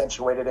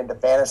accentuated into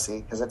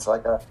fantasy because it's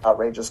like a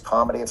outrageous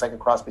comedy. It's like a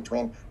cross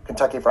between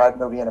Kentucky Fried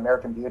Movie and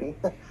American Beauty,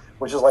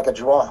 which is like a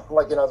draw,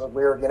 it's a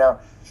weird,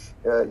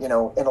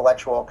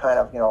 intellectual kind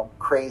of,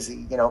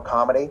 crazy,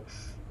 comedy.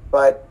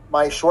 But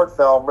my short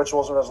film,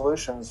 Rituals and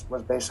Resolutions,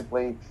 was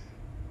basically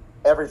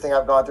everything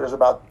I've gone through is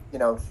about,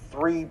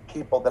 3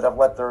 people that have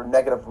let their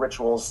negative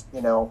rituals,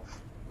 rule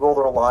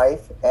their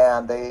life.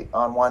 And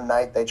on one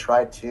night, they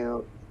try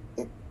to,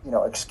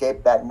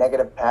 escape that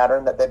negative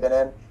pattern that they've been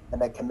in,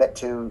 and they commit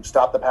to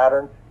stop the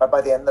pattern. But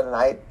by the end of the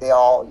night, they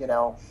all,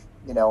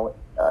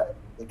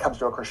 it comes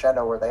to a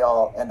crescendo where they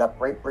all end up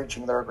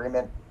breaching their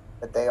agreement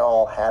that they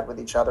all had with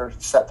each other,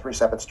 3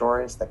 separate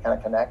stories that kind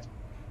of connect.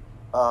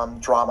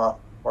 Drama,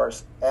 of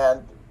course.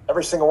 And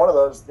every single one of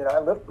those, I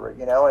lived through it,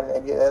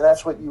 and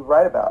that's what you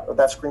write about. Or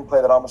that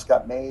screenplay that almost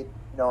got made,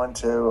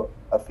 into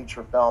a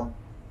feature film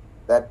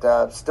that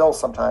still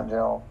sometimes,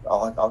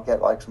 I'll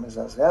get like somebody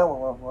says, yeah,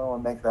 we'll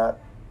make that.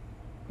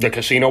 The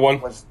casino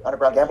one? Was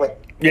Underground Gambling.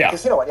 Yeah. The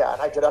casino one, yeah.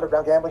 And I did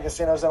Underground Gambling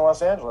casinos in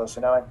Los Angeles.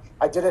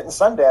 I did it in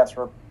Sundance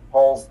for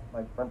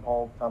my friend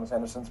Paul Thomas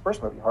Anderson's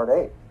first movie, Hard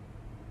 8.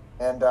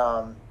 And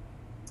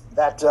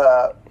that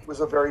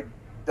was a very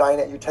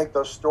you take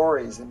those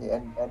stories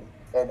and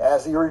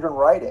as you're even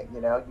writing,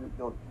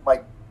 you'll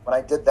like when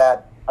I did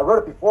that, I wrote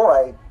it before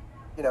I,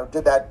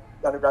 did that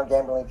Underground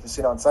Gambling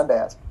casino in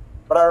Sundance.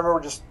 But I remember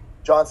just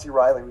John C.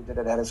 Reilly, we did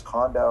it at his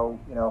condo,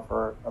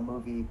 for a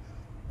movie,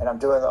 and I'm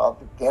doing the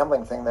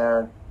gambling thing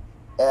there,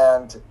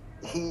 and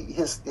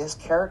his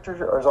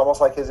character is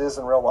almost like his is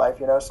in real life,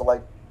 So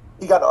like,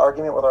 he got in an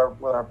argument with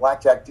our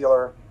blackjack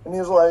dealer, and he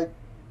was like,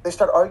 they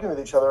start arguing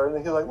with each other, and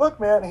he's like, "Look,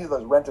 man," he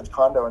rented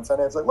condo in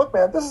Sundance. Like, "Look,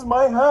 man, this is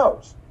my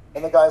house.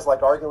 And the guy's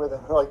like arguing with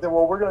him, like,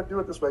 well, we're going to do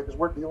it this way because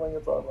we're dealing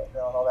with all, and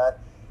all that.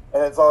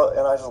 And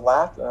I just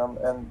laughed at him,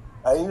 and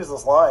I used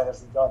this line, it's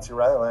the John C.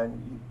 Reilly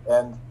line,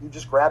 and you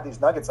just grab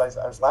these nuggets. I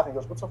was laughing. He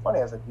goes, "What's so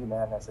funny?" I said, "You,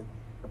 man." I said,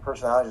 "Your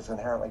personality is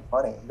inherently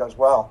funny." He goes,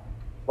 "Well,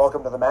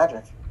 welcome to the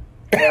magic."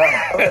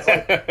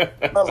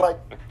 I was like,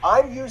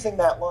 I'm using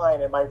that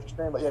line in my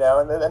stream,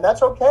 and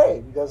that's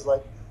okay, because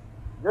like,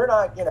 you're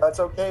not, it's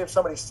okay if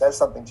somebody says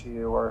something to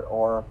you,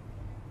 or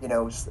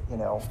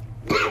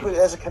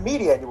as a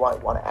comedian, you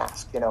want to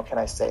ask, can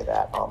I say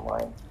that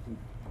online,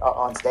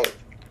 on stage?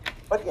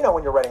 But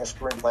when you're writing a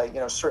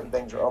screenplay, certain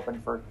things are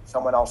open for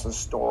someone else's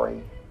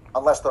story,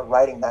 unless they're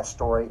writing that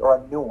story or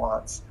a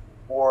nuance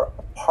or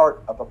a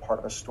part of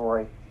a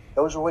story.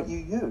 Those are what you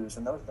use,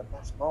 and those are the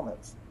best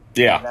moments.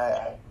 Yeah. And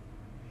I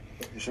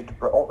think you should.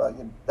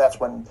 That's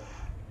when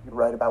you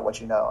write about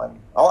what you know, and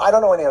I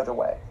don't know any other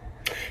way.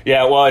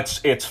 Yeah, well,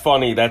 it's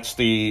funny.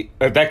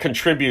 That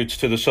contributes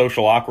to the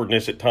social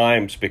awkwardness at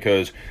times,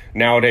 because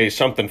nowadays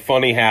something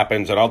funny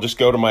happens and I'll just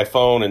go to my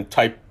phone and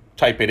type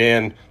it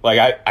in.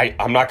 Like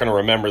I'm not going to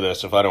remember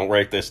this if I don't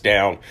write this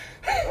down.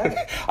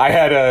 I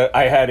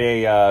had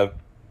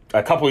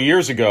a couple of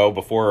years ago,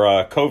 before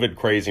COVID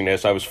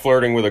craziness, I was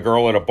flirting with a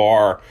girl at a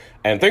bar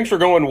and things were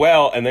going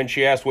well. And then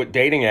she asked what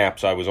dating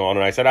apps I was on,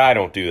 and I said, I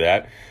don't do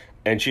that.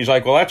 And she's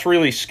like, well, that's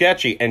really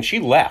sketchy. And she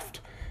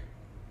left.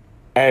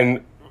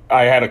 And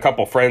I had a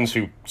couple friends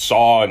who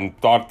saw and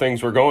thought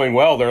things were going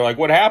well. They're like,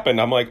 what happened?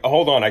 I'm like,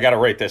 hold on, I got to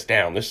write this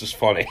down. This is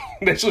funny.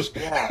 This is...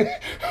 Yeah.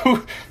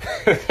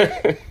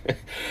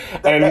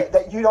 And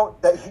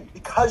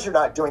because you're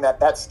not doing that,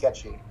 that's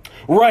sketchy.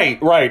 Right.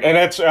 And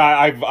that's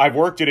I've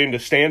worked it into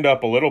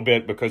stand-up a little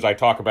bit, because I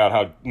talk about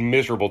how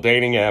miserable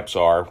dating apps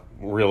are,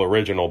 real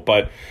original.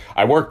 But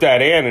I worked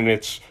that in, and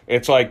it's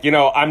like,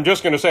 I'm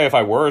just going to say, if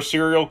I were a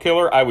serial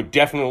killer, I would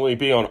definitely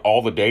be on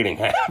all the dating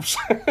apps.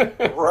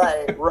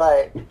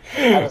 Right.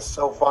 That is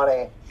so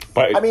funny.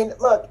 But I mean,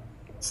 look,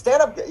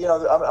 stand-up, I'm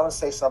going to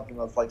say something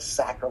that's like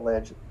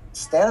sacrilege.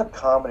 Stand-up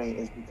comedy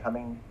is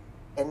becoming,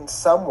 in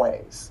some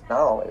ways, not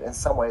always, in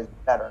some ways,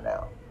 better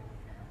now.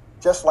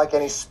 Just like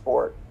any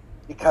sport.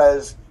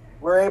 Because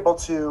we're able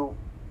to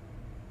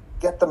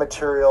get the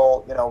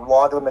material,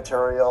 log the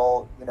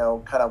material,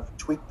 kind of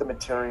tweak the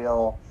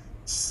material,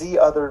 see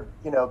other,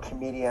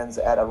 comedians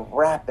at a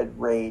rapid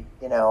rate,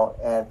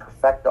 and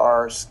perfect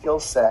our skill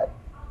set,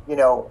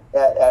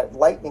 at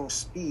lightning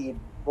speed,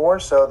 more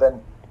so than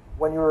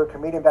when you were a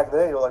comedian back in the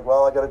day. You're like,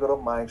 well, I got to go to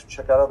mics,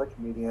 check out other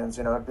comedians,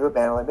 do a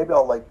band. Like, maybe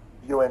I'll like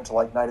view into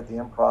like Night at the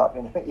Improv,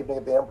 evening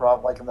at the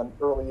Improv, like in the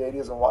early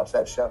 80s, and watch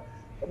that show.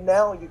 And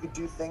now you could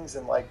do things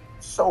in like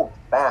so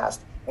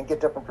fast and get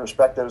different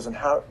perspectives. And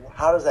how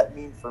does that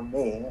mean for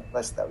me?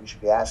 That's that we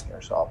should be asking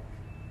ourselves.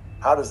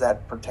 How does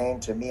that pertain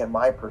to me and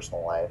my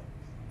personal life?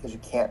 Because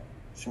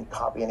shouldn't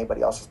copy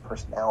anybody else's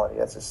personality.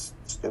 That's just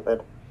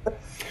stupid.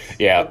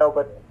 Yeah.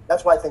 But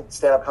that's why I think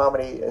stand-up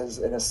comedy is,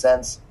 in a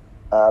sense,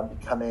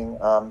 becoming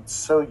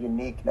so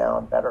unique now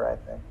and better, I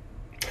think.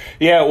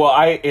 Yeah, well,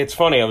 it's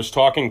funny. I was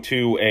talking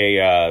to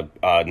a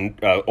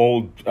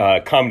old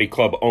comedy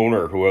club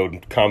owner who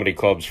owned comedy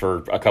clubs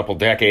for a couple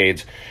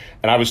decades,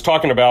 and I was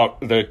talking about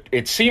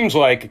it seems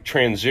like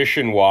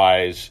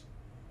transition-wise,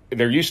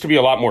 there used to be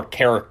a lot more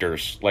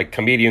characters. Like,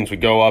 comedians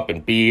would go up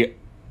and be,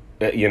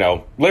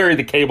 Larry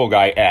the Cable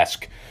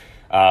Guy-esque,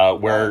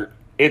 where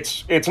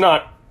it's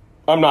not,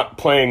 I'm not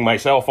playing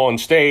myself on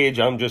stage.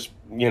 I'm just,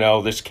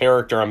 this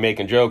character, I'm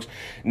making jokes.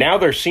 Now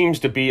there seems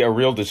to be a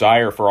real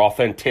desire for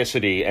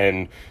authenticity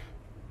and,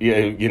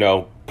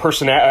 a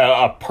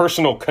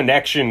personal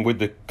connection with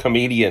the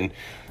comedian,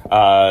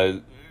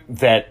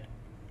 that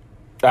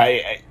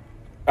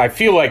I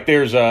feel like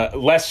there's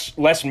less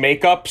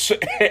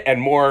makeups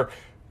and more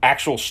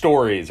actual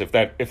stories, if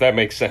that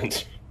makes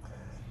sense.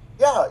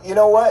 Yeah, you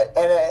know what?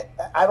 And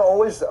I've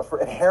always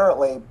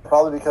inherently,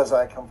 probably because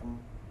I come from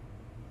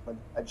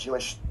a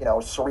Jewish,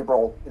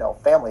 cerebral,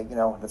 family,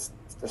 that's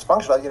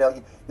dysfunctional.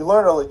 You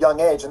learn at a young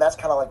age, and that's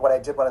kind of like what I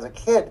did when I was a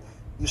kid.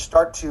 You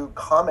start to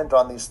comment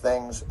on these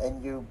things,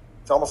 and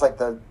it's almost like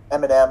the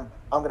Eminem,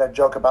 I'm going to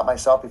joke about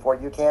myself before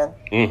you can,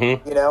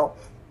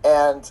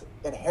 and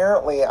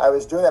inherently I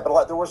was doing that. But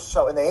in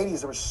the 80s,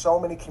 there were so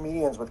many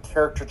comedians with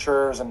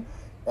caricatures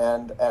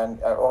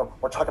or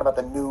talking about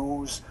the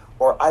news,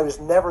 or I was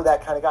never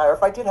that kind of guy. Or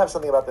if I did have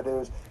something about the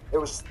news, it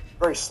was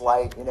very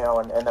slight, and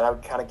then I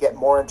would kind of get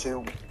more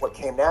into what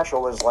came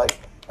natural was like,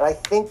 and I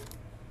think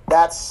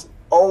that's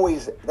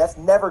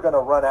never going to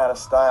run out of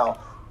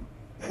style.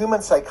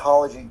 Human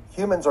psychology,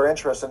 humans are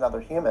interested in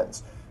other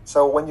humans.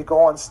 So when you go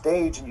on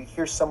stage and you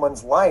hear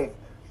someone's life,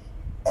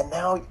 and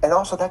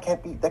also that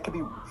could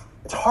be,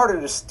 it's harder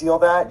to steal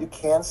that. You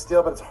can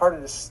steal, but it's harder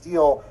to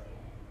steal.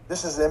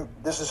 This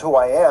is who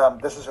I am.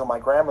 This is who my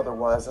grandmother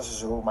was. This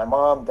is who my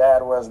mom,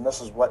 dad was, and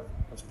this is what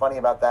was funny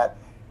about that.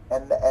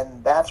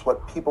 And that's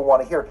what people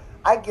want to hear.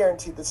 I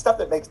guarantee the stuff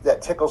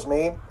that tickles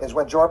me is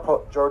when George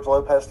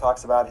Lopez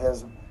talks about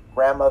his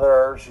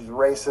grandmother, she's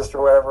racist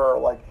or whatever,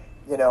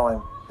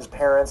 and his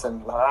parents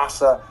and La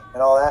Raza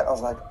and all that. I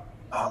was like,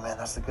 Oh man,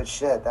 that's the good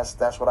shit.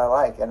 That's what I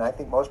like, and I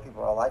think most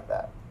people are like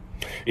that.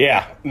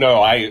 Yeah,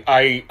 no, I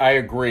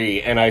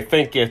agree, and I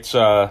think it's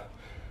a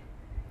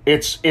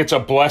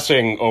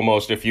blessing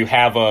almost if you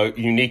have a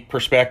unique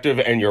perspective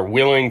and you're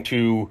willing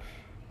to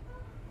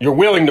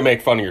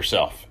make fun of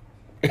yourself.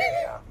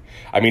 Yeah,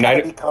 I mean,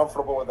 gotta be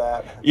comfortable with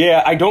that.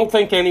 yeah, I don't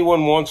think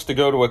anyone wants to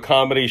go to a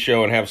comedy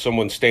show and have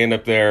someone stand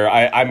up there.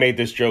 I made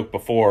this joke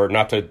before,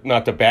 not to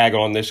bag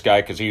on this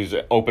guy because he's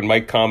an open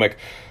mic comic,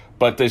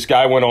 but this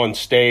guy went on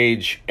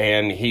stage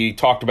and he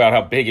talked about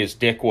how big his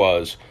dick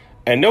was,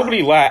 and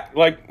nobody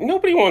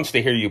wants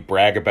to hear you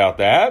brag about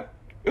that.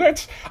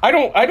 I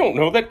don't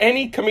know that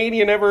any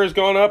comedian ever has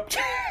gone up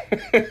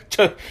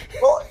to.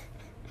 Well,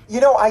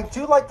 I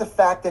do like the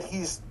fact that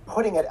he's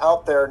putting it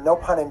out there. No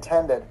pun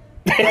intended.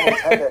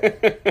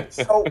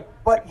 So,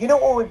 but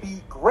what would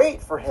be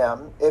great for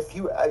him, if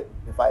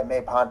I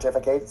may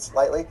pontificate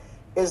slightly,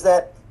 is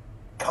that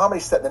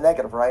comedy's set in the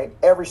negative, right?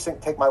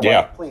 Take my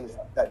wife, please.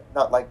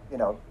 Not like,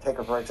 take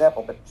her for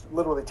example, but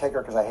literally take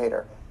her because I hate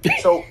her.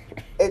 So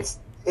it's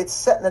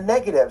set in the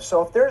negative.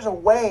 So if there's a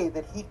way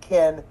that he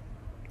can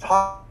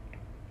talk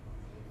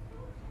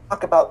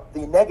about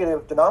the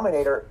negative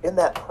denominator in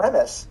that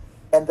premise,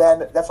 and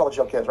then that's all the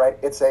joke is, right?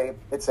 It's a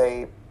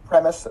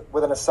premise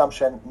with an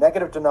assumption,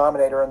 negative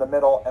denominator in the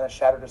middle, and a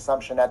shattered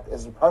assumption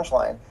is the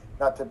punchline.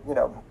 Not to,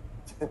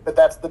 but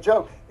that's the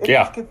joke. If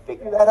he could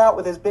figure that out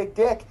with his big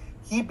dick,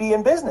 he'd be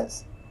in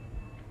business.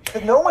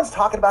 Because no one's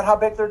talking about how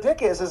big their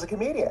dick is as a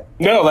comedian.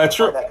 No, that's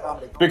true.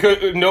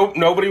 Because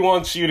nobody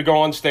wants you to go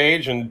on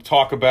stage and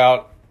talk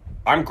about,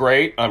 I'm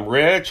great, I'm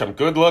rich, I'm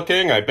good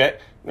looking, I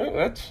bet. No,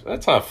 that's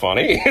not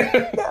funny.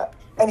 Yeah.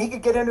 And he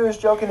could get into his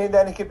joke, and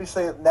then he could be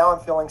saying, now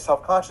I'm feeling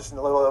self-conscious and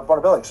a little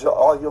vulnerability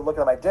because you're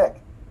looking at my dick.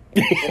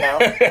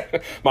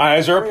 My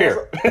eyes are up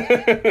here.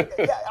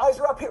 Yeah, eyes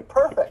are up here.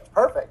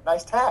 Perfect.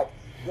 Nice tag.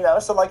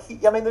 So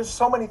there's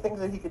so many things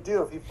that he could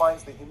do if he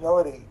finds the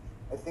humility.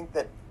 I think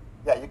that,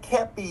 you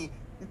can't be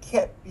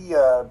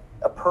a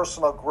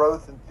personal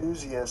growth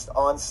enthusiast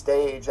on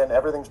stage and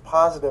everything's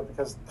positive,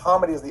 because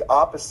comedy is the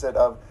opposite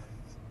of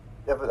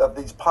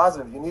these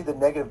positive. You need the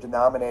negative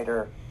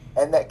denominator,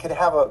 and that could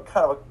have a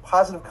kind of a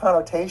positive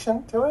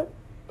connotation to it,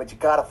 but you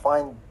got to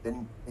find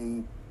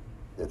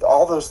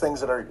all those things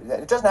that are.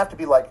 It doesn't have to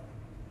be like.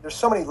 There's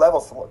so many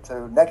levels to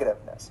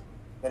negativeness,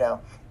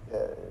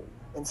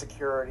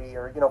 insecurity,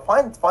 or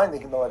find the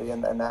humility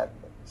in that.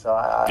 So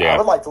I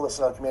would like to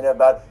listen to a comedian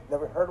about.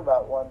 Never heard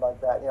about one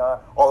like that.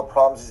 All the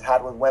problems he's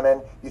had with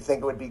women. You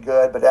think it would be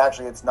good, but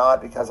actually it's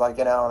not, because there's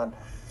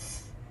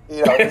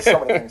so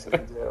many things he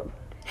can do.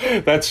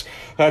 That's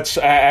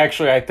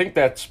actually, I think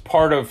that's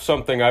part of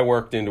something I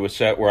worked into a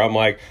set where I'm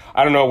like,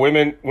 I don't know,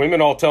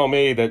 women all tell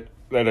me that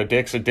a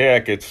dick's a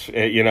dick. It's,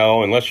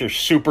 unless you're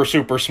super,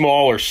 super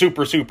small or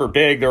super, super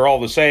big, they're all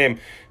the same.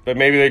 But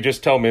maybe they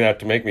just tell me that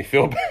to make me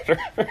feel better.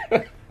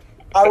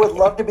 I would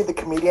love to be the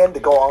comedian to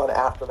go on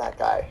after that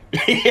guy.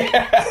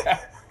 Yeah.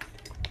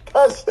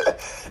 Because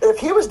if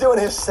he was doing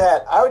his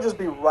set, I would just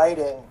be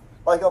writing.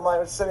 Like,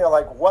 I'm sitting there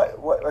like,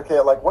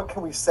 what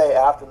can we say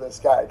after this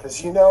guy?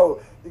 Because you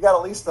got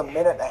at least a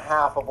minute and a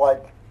half of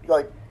like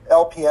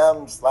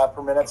LPMs, lap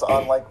per minutes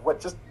on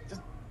just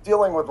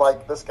dealing with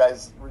this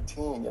guy's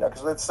routine,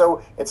 because it's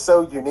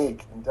so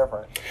unique and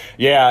different.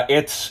 Yeah,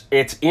 it's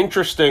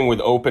interesting with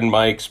open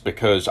mics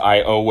because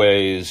I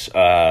always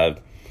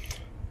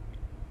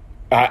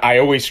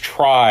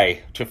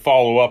try to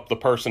follow up the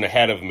person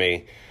ahead of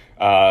me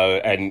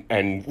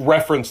and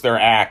reference their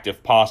act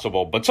if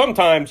possible, but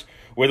sometimes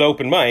with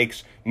open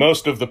mics,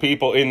 most of the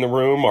people in the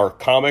room are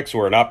comics who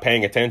are not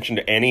paying attention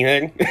to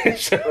anything.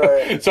 So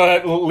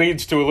that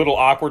leads to a little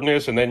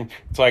awkwardness. And then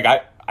it's like,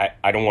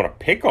 I don't want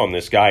to pick on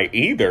this guy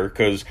either,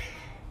 because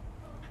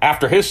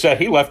after his set,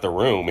 he left the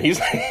room. He's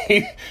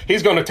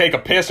going to take a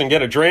piss and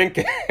get a drink,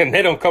 and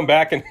they don't come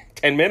back in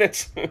 10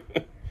 minutes.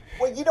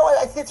 Well,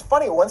 I think it's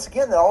funny. Once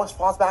again, it always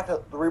falls back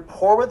to the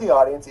rapport with the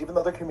audience, even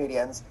though they're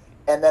comedians.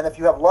 And then if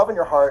you have love in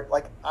your heart,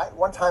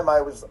 one time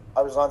I was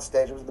on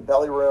stage, it was in the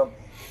Belly Room,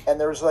 and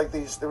there was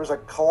a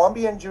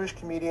Colombian Jewish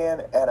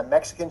comedian and a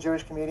Mexican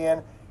Jewish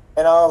comedian,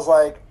 and I was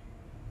like,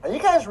 are you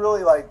guys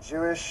really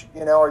Jewish,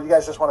 or you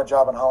guys just want a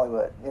job in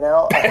Hollywood,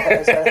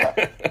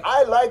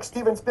 I like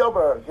Steven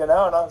Spielberg, and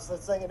I was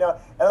saying, and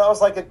I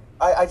was like,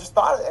 I just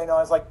thought, I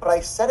was like, but I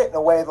said it in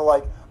a way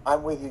that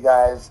I'm with you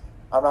guys,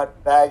 I'm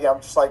not bagging, I'm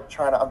just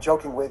I'm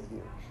joking with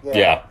you,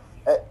 Yeah.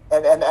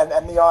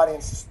 And the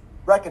audience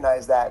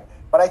recognize that.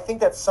 But I think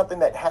that's something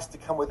that has to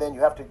come within.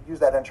 You have to use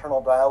that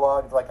internal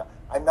dialogue.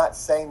 I'm not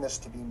saying this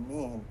to be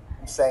mean.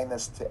 I'm saying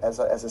this as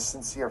a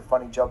sincere,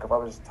 funny joke. If I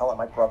was telling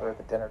my brother at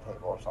the dinner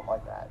table or something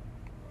like that.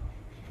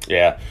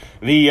 Yeah.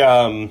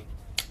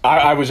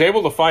 I was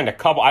able to find a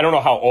couple. I don't know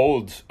how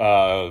old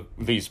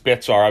these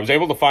bits are. I was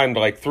able to find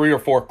 3 or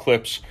 4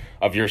 clips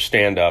of your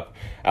stand-up,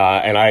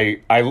 and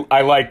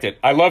I liked it.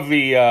 I love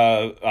the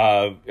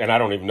and I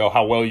don't even know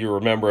how well you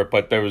remember it,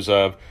 but there was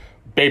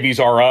 "Babies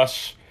Are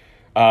Us."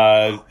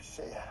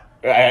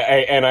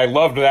 And I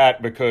loved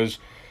that because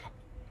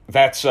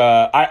that's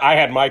I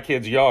had my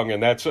kids young,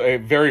 and that's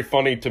very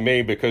funny to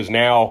me because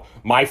now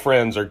my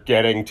friends are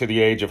getting to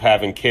the age of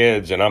having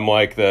kids, and I'm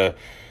like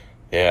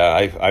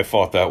I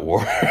fought that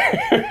war.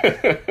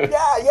 Yeah.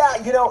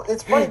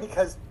 It's funny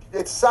because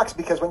it sucks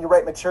because when you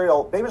write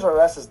material, Babies R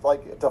Us is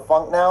like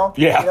defunct now.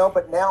 Yeah.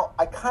 But now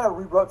I kind of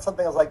rewrote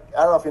something. I was like,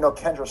 I don't know if you know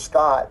Kendra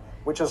Scott,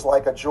 which is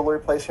like a jewelry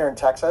place here in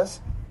Texas,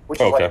 which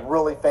is like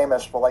really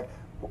famous for like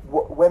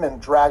women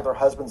drag their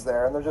husbands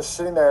there, and they're just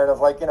sitting there, and it's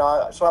like,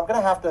 so I'm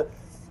gonna have to.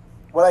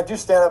 When I do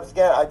stand-ups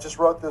again, I just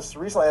wrote this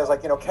recently. I was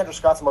like, Kendra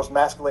Scott's the most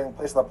masculating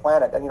place on the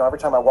planet. And, every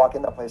time I walk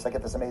in that place, I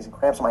get this amazing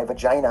cramps in my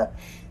vagina,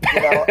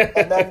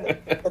 And then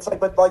it's like,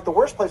 but like the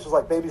worst place was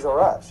like Babies R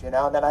Us, And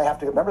then I have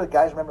to remember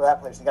that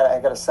place. I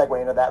got to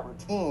segue into that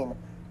routine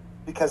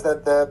because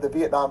the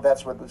Vietnam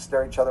vets would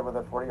stare at each other with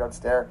a 40-yard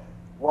stare.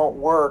 Won't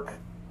work,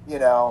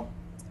 I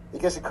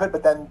guess it could,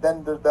 but then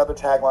the other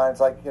tagline is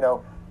like,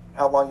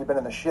 how long you been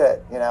in the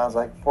shit? I was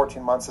like,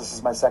 14 months. This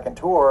is my second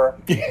tour,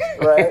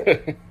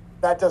 right?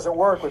 That doesn't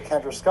work with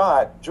Kendra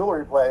Scott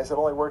jewelry place. It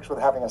only works with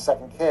having a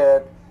second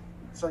kid.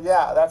 So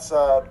yeah, that's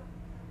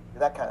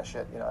that kind of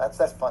shit.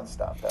 That's fun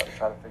stuff. To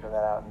try to figure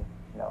that out.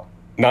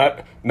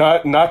 And,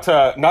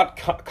 not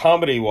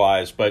comedy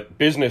wise, but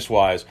business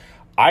wise.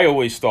 I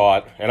always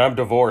thought, and I'm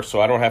divorced, so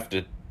I don't have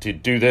to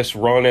do this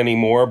run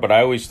anymore. But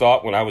I always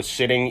thought when I was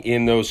sitting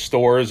in those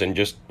stores and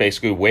just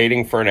basically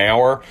waiting for an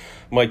hour,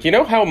 I'm like,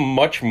 how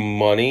much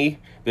money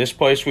this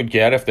place would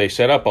get if they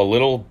set up a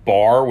little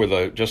bar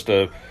with just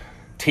a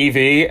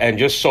TV and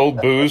just sold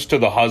booze to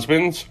the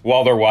husbands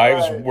while their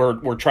wives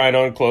were trying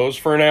on clothes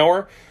for an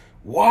hour.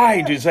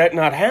 Why does that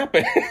not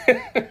happen?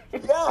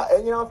 Yeah,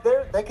 and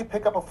if they could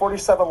pick up a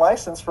 47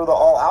 license for the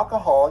all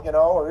alcohol,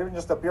 or even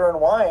just a beer and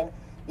wine,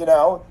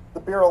 the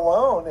beer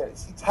alone.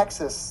 See,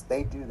 Texas,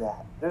 they do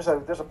that. There's a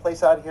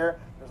place out here.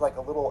 There's like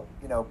a little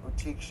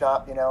boutique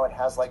shop. It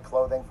has like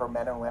clothing for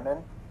men and women,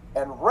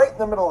 and right in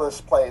the middle of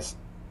this place,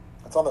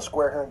 it's on the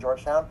square here in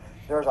Georgetown.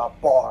 There's a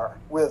bar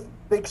with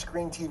big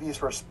screen TVs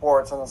for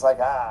sports, and it's like,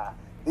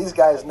 these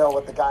guys know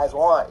what the guys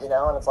want,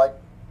 and it's like,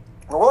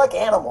 we're like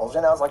animals,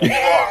 it's like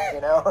a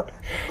dog,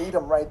 lead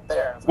them right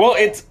there.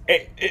 It's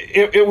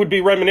it would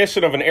be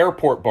reminiscent of an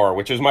airport bar,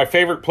 which is my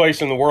favorite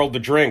place in the world to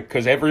drink,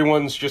 because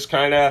everyone's just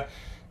kind of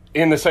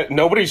in the same,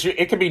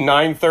 it could be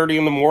 9:30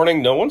 in the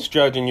morning, no one's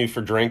judging you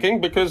for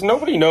drinking, because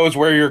nobody knows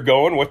where you're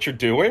going, what you're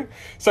doing,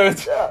 so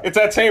it's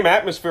that same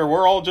atmosphere.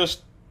 We're all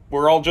just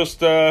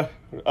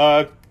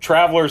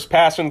travelers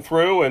passing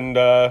through, and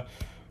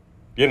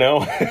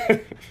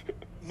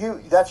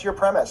that's your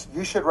premise.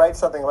 You should write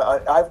something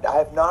about. I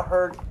have not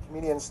heard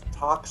comedians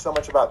talk so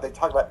much about. They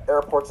talk about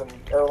airports and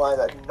airlines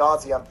ad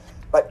nauseum,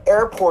 but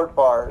airport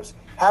bars,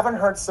 haven't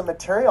heard some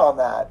material on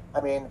that.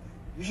 I mean,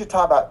 you should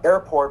talk about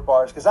airport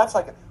bars, because that's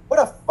like, what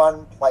a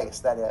fun place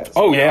that is.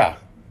 Oh yeah.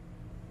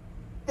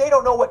 They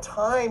don't know what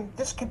time.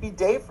 This could be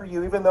day for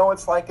you, even though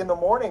it's like in the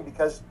morning,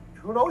 because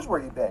who knows where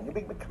you've been. You've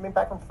been coming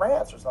back from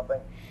France or something.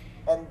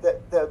 And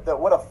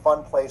what a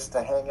fun place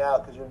to hang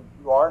out, because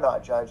you are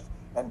not judged,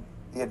 and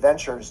the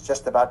adventure is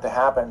just about to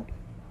happen.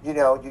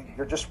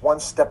 You're just one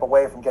step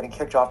away from getting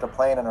kicked off the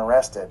plane and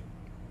arrested.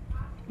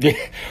 Yeah.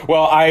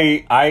 Well,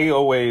 I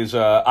always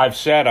I've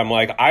said, I'm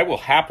like, I will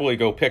happily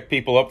go pick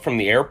people up from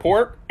the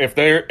airport if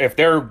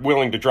they're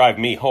willing to drive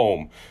me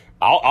home.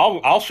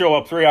 I'll show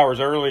up 3 hours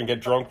early and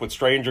get drunk with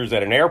strangers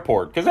at an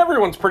airport, because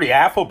everyone's pretty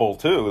affable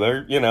too.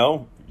 They're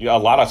a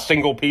lot of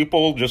single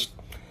people just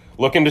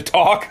looking to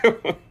talk.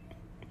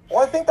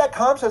 Well, I think that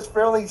concept is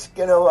fairly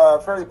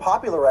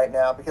popular right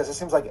now, because it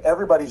seems like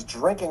everybody's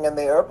drinking in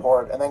the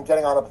airport and then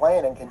getting on a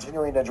plane and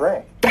continuing to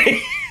drink.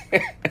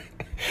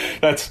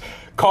 That's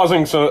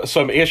causing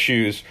some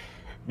issues.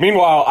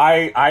 Meanwhile,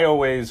 I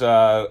always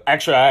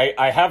actually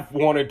I have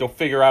wanted to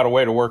figure out a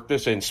way to work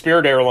this in.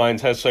 Spirit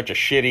Airlines has such a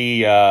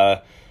shitty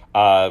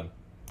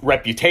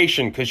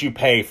reputation because you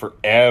pay for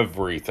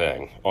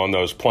everything on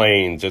those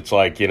planes. It's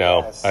like,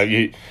 Yes.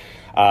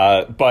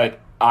 But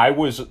I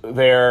was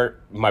there,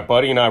 my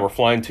buddy and I were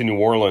flying to New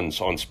Orleans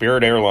on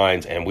Spirit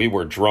Airlines, and we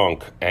were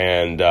drunk,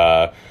 and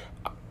I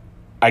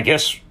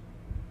guess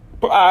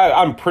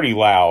I'm pretty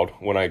loud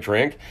when I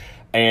drink,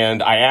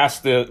 and I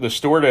asked the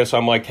stewardess,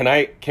 I'm like,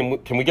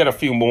 can we get a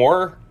few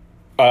more?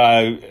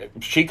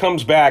 She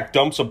comes back,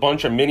 dumps a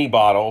bunch of mini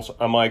bottles.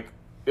 I'm like,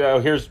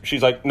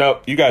 she's like, no,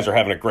 you guys are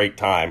having a great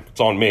time.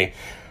 It's on me.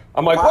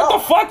 I'm like, What the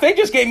fuck? They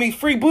just gave me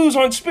free booze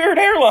on Spirit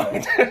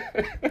Airlines.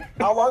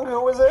 How long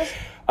ago was this?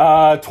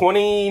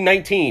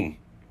 2019.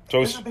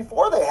 So this is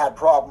before they had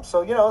problems.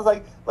 So,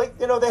 it's like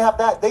they have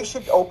that. They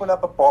should open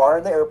up a bar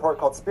in the airport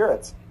called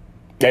Spirits.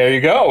 There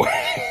you go.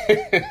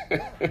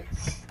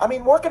 I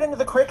mean, work it into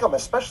the curriculum,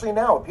 especially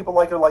now. People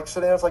are like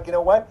sitting there, it's like,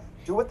 what?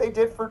 Do what they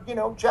did for,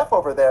 Jeff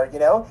over there,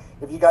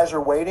 If you guys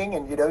are waiting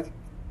and,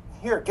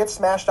 here, get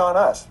smashed on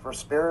us for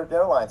Spirit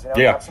Airlines,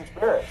 Yeah. Have some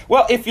spirits.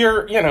 Well, if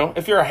you're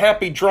a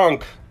happy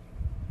drunk,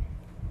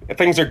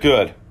 things are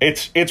good.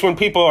 It's when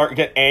people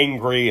get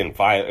angry and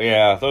violent.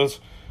 Yeah, those.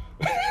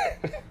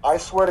 I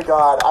swear to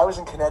God, I was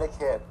in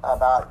Connecticut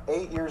about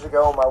 8 years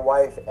ago with my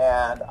wife,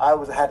 and I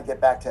had to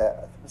get back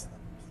to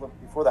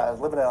before that, I was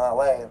living in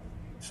LA,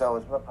 so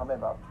it was probably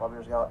about 12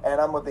 years ago, and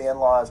I'm with the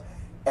in-laws,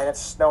 and it's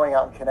snowing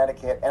out in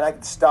Connecticut, and I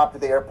stopped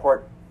at the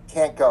airport,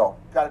 can't go,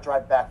 got to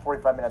drive back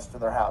 45 minutes to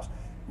their house.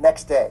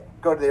 Next day,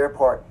 go to the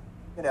airport,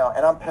 and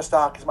I'm pissed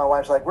off because my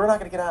wife's like, we're not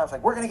going to get out. I was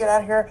like, we're going to get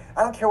out of here.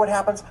 I don't care what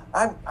happens.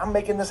 I'm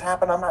making this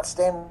happen. I'm not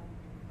staying in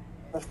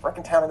this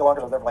freaking town any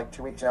longer. I was there for like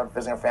 2 weeks,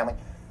 visiting her family.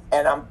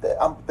 And I'm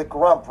the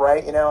grump,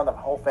 right? And the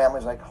whole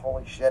family's like,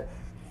 holy shit.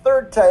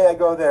 Third day I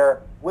go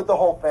there with the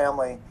whole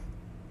family,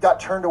 got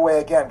turned away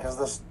again because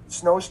of this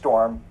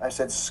snowstorm. I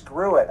said,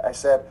 screw it. I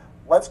said,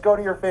 let's go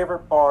to your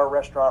favorite bar or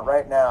restaurant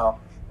right now.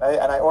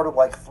 And I ordered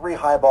like 3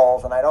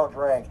 highballs, and I don't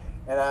drink.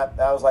 And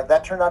I was like,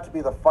 that turned out to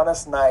be the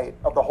funnest night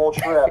of the whole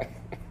trip.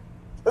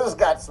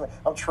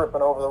 I'm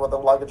tripping over with the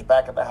luggage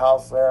back at the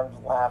house there. I'm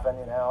just laughing,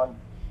 and you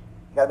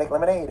got to make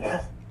lemonade.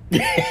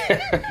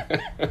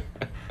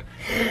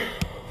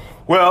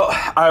 Well,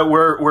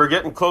 we're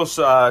getting close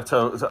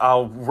to.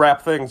 I'll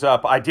wrap things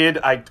up.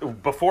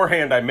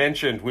 Beforehand I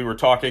mentioned we were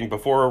talking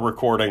before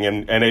recording,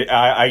 and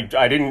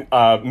I didn't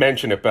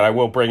mention it, but I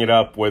will bring it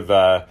up with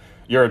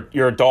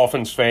you're a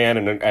Dolphins fan,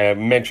 and I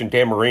mentioned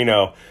Dan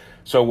Marino.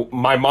 So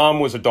my mom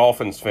was a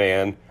Dolphins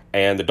fan,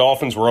 and the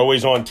Dolphins were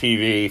always on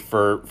TV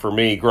for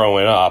me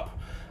growing up.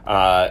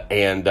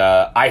 And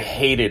I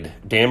hated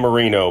Dan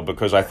Marino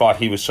because I thought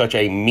he was such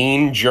a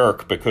mean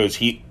jerk because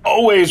he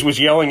always was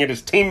yelling at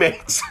his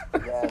teammates.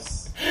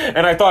 Yes.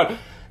 And I thought,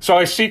 so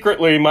I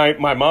secretly,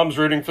 my mom's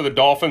rooting for the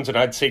Dolphins, and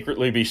I'd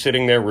secretly be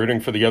sitting there rooting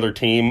for the other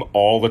team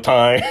all the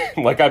time.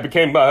 Like I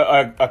became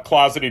a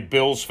closeted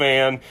Bills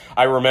fan,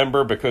 I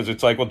remember, because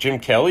it's like, well, Jim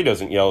Kelly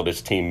doesn't yell at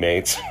his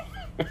teammates.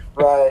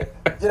 Right.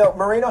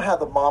 Marino had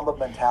the Mamba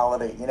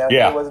mentality. He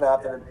wasn't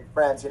out there to make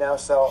friends,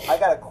 So I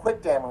got a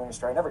quick Dan Marino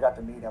story. I never got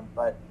to meet him,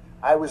 but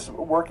I was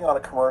working on a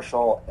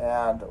commercial,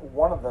 and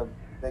one of the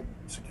big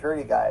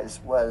security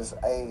guys was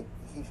he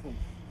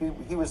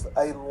was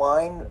a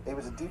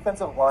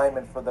defensive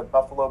lineman for the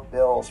Buffalo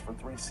Bills for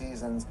 3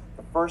 seasons,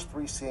 the first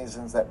 3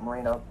 seasons that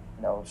Marino,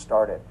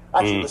 started.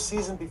 Actually, the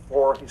season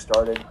before he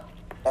started,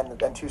 and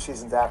then 2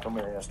 seasons after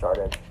Marino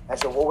started. I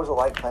said, what was it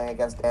like playing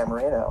against Dan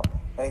Marino?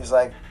 And he's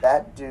like,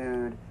 that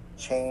dude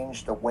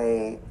changed the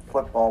way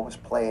football was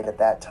played at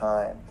that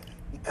time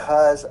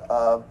because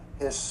of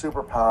his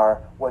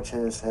superpower, which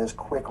is his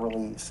quick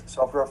release.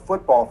 So if you're a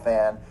football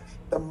fan,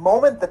 the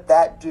moment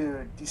that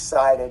dude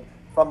decided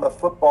from the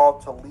football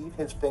to leave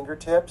his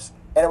fingertips,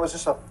 and it was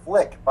just a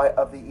flick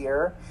of the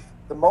ear,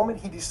 the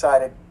moment he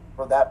decided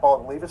for that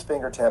ball to leave his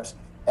fingertips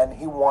and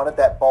he wanted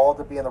that ball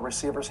to be in the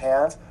receiver's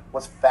hands,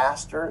 was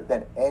faster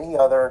than any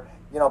other.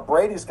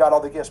 Brady's got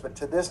all the gifts, but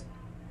to this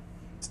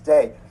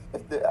day, I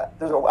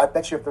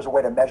bet you if there's a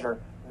way to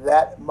measure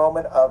that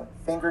moment of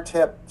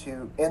fingertip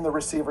to in the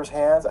receiver's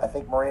hands, I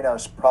think Marino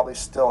probably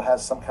still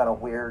has some kind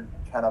of weird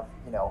kind of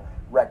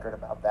record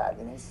about that.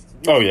 And he's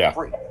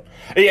free.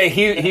 Yeah,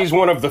 he's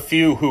one of the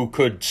few who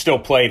could still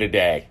play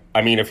today.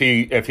 I mean, if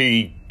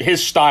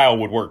his style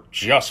would work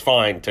just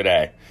fine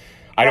today.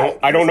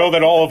 I don't know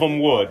that all of them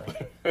would.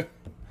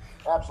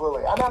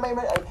 Absolutely.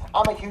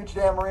 I'm a huge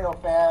Dan Marino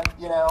fan.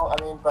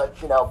 But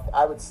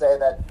I would say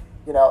that.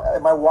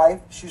 My wife,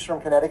 she's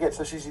from Connecticut,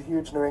 so she's a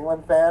huge New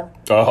England fan.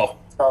 Oh.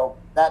 So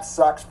that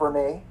sucks for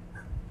me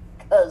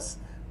because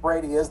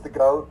Brady is the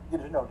GOAT.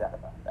 There's no doubt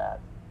about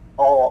that.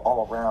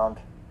 All around.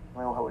 I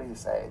mean, what do you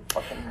say?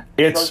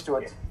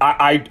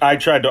 I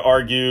tried to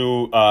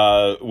argue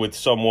with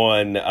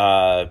someone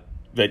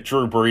that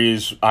Drew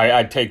Brees,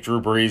 I'd take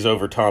Drew Brees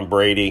over Tom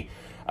Brady.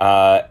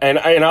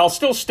 And I'll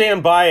still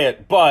stand by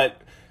it, but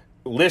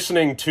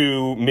listening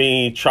to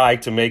me try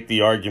to make the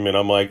argument,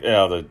 I'm like,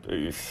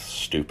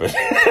 stupid.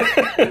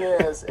 It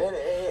is.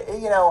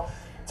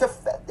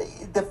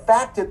 The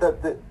fact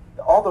that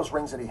all those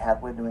rings that he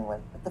had with New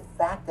England, the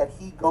fact that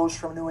he goes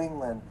from New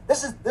England,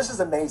 this is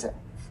amazing.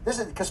 This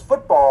is because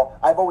football,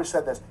 I've always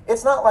said this,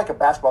 it's not like a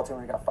basketball team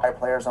where you got 5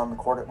 players on the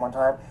court at one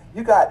time.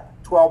 You got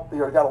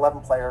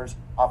 11 players,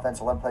 offense,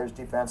 11 players,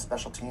 defense,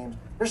 special teams.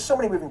 There's so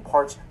many moving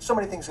parts, so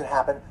many things can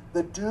happen.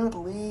 The dude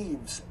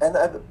leaves, and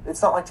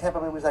it's not like Tampa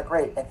Bay was that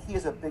great, and he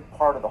is a big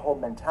part of the whole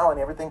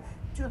mentality and everything.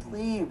 Dude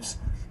leaves,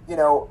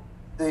 the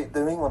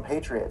New England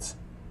Patriots.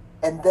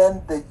 And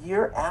then the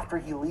year after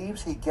he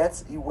leaves, he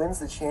wins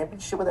the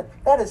championship with it.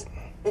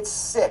 It's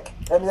sick.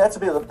 I mean,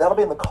 that'll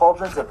be in the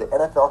cauldrons of the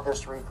NFL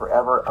history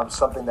forever of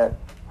something that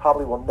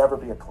probably will never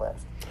be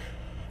eclipsed.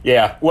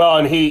 Yeah, well,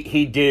 and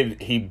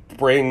he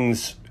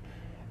brings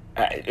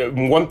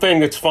one thing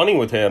that's funny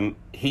with him.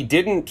 He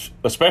didn't,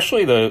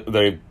 especially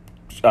the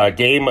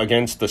game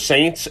against the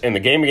Saints and the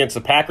game against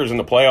the Packers in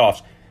the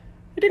playoffs.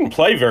 He didn't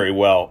play very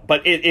well,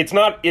 but it's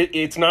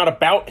not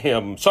about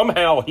him.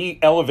 Somehow he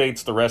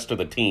elevates the rest of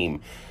the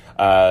team.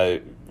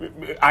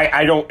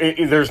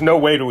 There's no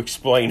way to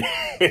explain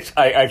it.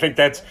 I think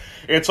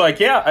it's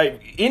like,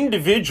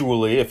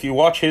 individually, if you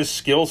watch his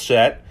skill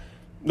set,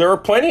 there are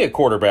plenty of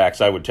quarterbacks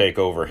I would take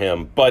over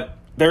him, but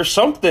there's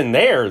something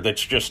there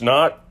that's just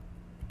not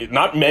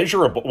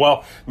measurable.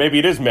 Well, maybe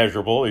it is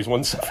measurable. He's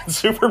won 7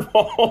 Super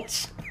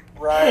Bowls.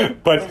 Right. I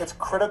But think it's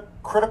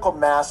critical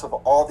mass of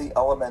all the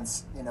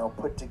elements,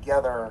 put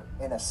together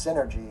in a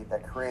synergy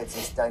that creates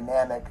this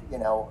dynamic,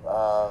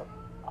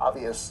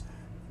 obvious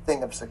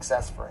thing of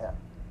success for him.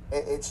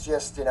 It's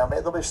just,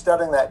 they'll be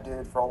studying that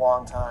dude for a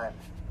long time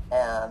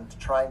and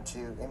trying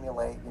to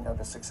emulate,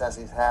 the success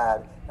he's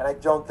had. And I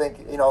don't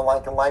think,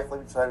 like in life,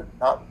 it's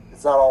not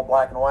all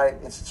black and white.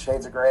 It's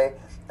shades of gray.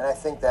 And I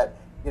think that,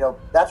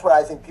 that's what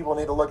I think people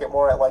need to look at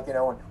more at, like,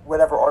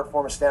 whatever art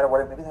form is standard,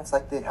 whatever. Maybe that's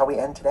like how we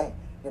end today.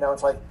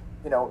 It's like,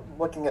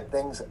 looking at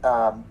things,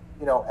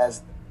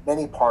 as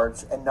many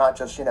parts and not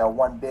just,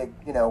 one big,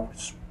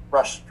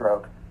 brush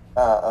stroke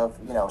of,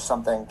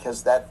 something.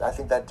 Because I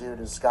think that dude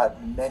has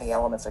got many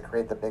elements that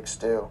create the big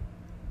stew.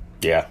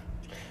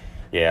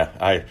 yeah,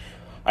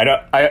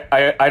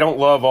 I don't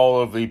love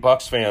all of the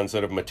Bucks fans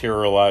that have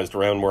materialized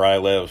around where I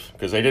live,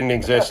 because they didn't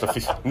exist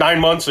 9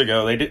 months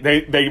ago.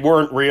 They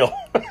weren't real.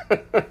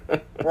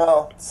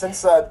 Well,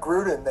 since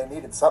Gruden, they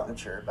needed something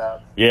to cheer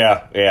about.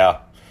 Yeah.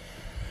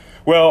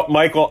 Well,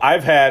 Michael,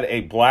 I've had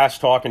a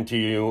blast talking to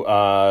you.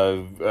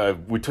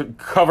 We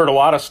covered a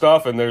lot of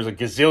stuff, and there's a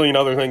gazillion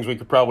other things we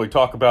could probably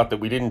talk about that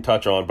we didn't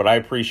touch on, but I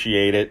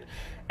appreciate it.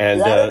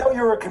 And I didn't know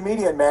you were a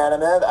comedian, man,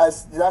 and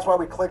that's why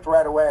we clicked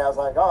right away. I was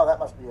like, oh, that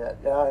must be it,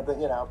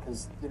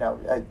 because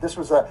this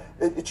was a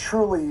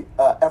truly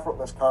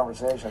effortless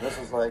conversation. This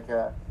was like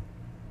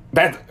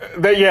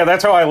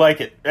that's how I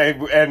like it.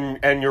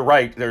 And you're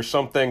right. There's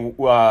something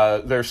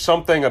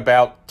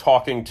about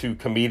talking to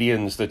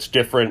comedians that's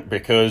different,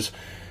 because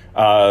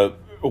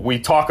we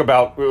talk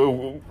about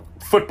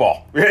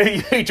football.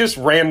 They just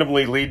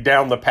randomly lead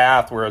down the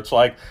path where it's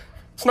like,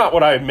 it's not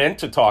what I meant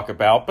to talk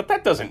about, but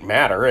that doesn't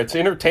matter. It's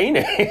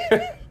entertaining.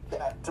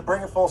 To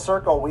bring it full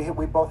circle,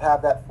 we both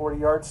have that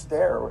 40-yard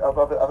stare of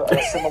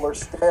a similar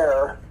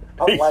stare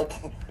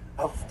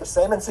of the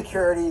same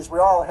insecurities. We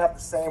all have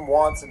the same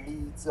wants and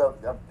needs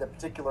of the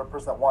particular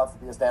person that wants to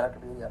be a stand-up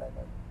comedian, I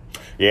think.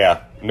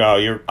 Yeah,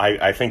 no,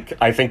 I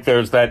think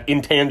there's that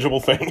intangible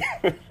thing.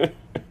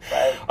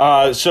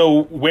 Right.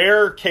 So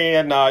where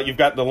can you've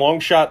got the Long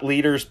Shot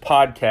Leaders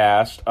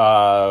podcast?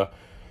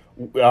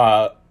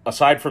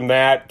 Aside from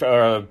that,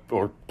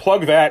 or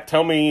plug that,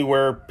 tell me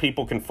where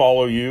people can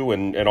follow you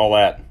and all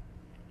that.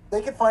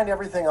 They can find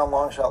everything on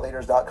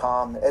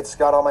longshotleaders.com. It's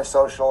got all my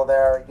social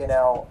there.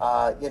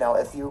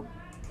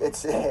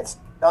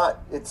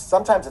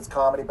 Sometimes it's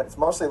comedy, but it's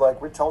mostly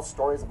like we tell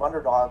stories of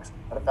underdogs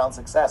that have found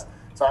success.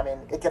 So I mean,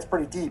 it gets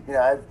pretty deep.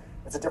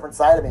 It's a different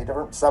side of me, a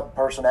different sub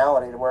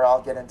personality, to where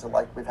I'll get into,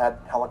 like, we've had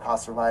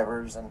Holocaust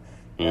survivors and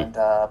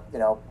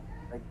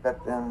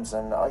victims,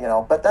 and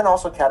but then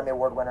also Academy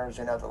Award winners.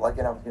 I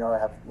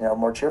have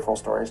more cheerful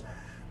stories.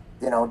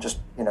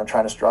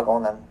 Trying to struggle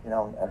and then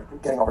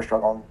getting over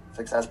struggle and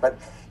success. But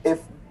if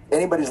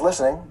anybody's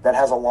listening that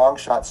has a long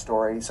shot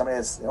story, somebody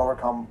that's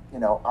overcome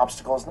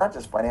obstacles, not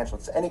just financial,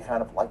 it's any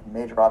kind of like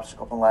major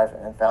obstacle in life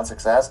and found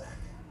success,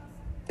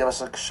 give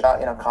us a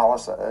shot. Call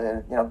us. Go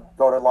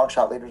to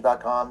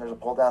longshotleaders.com. There's a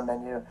pull down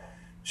menu.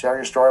 Share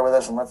your story with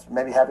us, and let's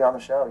maybe have you on the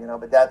show.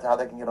 But that's how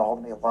they can get a hold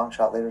of me at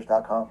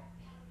longshotleaders.com.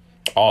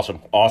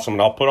 Awesome.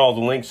 And I'll put all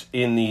the links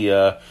in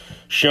the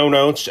show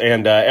notes,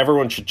 and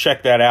everyone should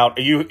check that out.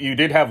 You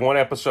did have one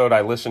episode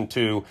I listened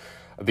to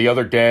the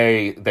other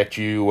day that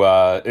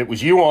it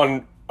was you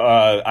on,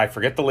 I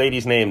forget the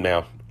lady's name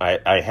now.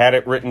 I had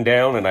it written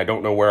down, and I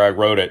don't know where I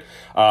wrote it.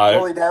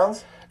 Chloe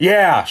Downs?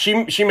 Yeah,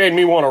 she made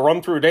me want to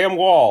run through a damn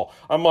wall.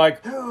 I'm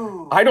like,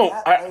 dude,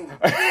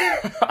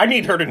 I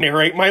need her to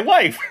narrate my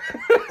life.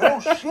 Oh,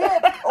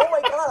 shit. Oh,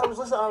 my God. I was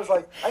listening. I was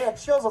like, I had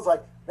chills. I was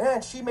like,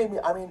 man, she made me,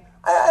 I'm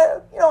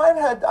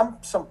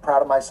so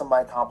proud of some of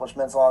my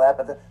accomplishments and all that,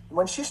 but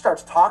when she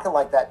starts talking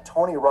like that,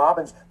 Tony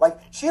Robbins,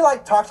 she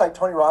talks like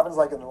Tony Robbins,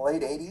 like in the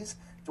late 80s,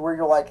 to where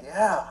you're like,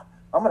 yeah,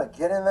 I'm going to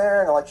get in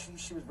there. And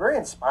she was very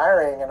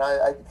inspiring, and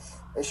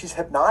she's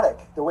hypnotic,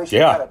 the way she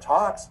kind of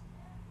talks.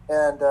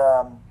 And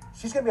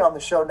she's going to be on the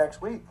show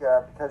next week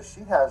because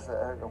she has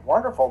a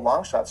wonderful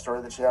long shot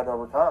story that she had to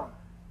overcome.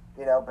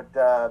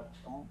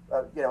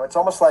 It's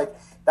almost like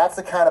that's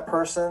the kind of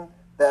person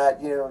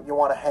that you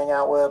want to hang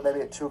out with,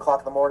 maybe at 2:00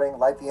 in the morning,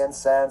 light the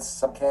incense,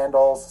 some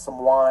candles, some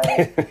wine,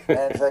 and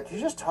it's like, can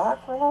you just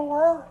talk for a little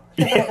while?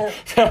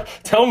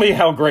 Tell me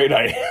how great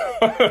I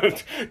am.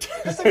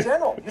 Just in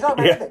general, you talk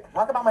about anything.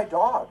 Talk about my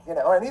dog,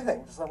 or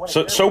anything.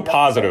 Just so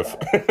positive.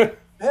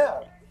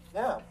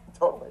 Yeah,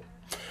 totally.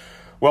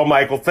 Well,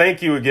 Michael,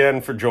 thank you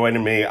again for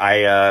joining me.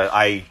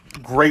 I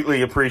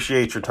greatly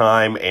appreciate your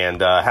time,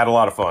 and had a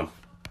lot of fun.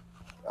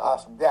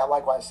 Awesome. Yeah,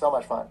 likewise. So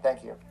much fun.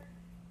 Thank you.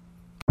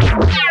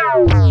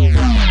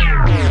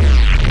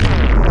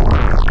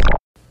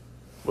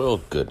 Well,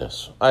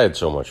 goodness. I had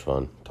so much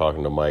fun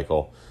talking to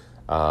Michael.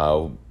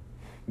 One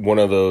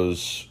of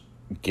those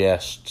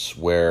guests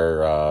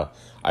where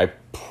I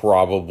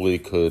probably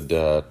could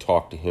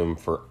talk to him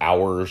for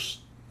hours.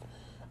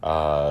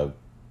 Kind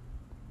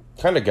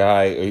of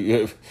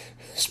guy,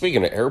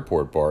 speaking of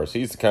airport bars,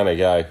 he's the kind of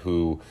guy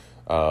who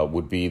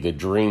would be the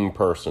dream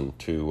person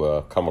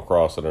to come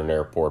across at an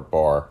airport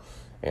bar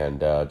and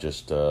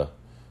just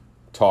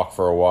talk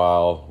for a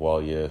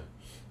while you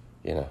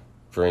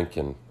drink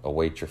and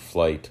await your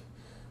flight.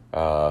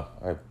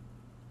 I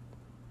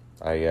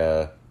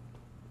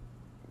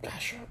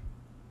gosh,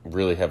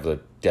 really have the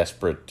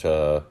desperate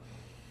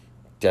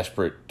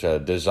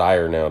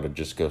desire now to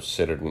just go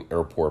sit at an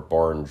airport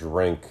bar and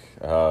drink.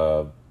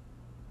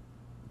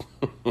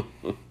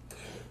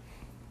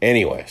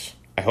 Anyways,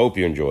 I hope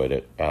you enjoyed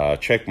it.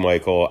 Check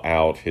Michael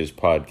out, his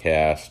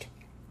podcast,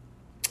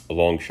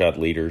 Long Shot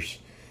Leaders,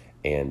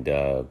 and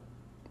I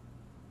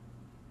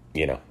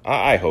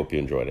hope you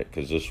enjoyed it,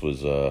 because this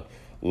was a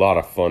lot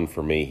of fun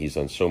for me. He's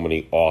done so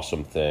many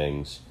awesome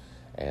things,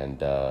 and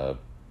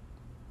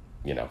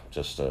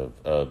just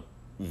a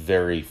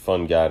very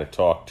fun guy to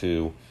talk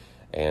to,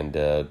 and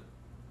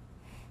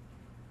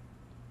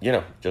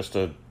just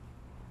a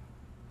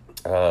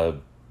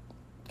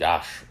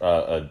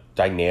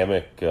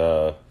dynamic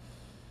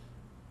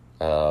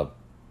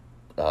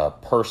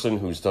person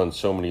who's done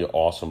so many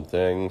awesome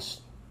things.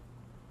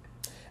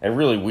 And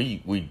really,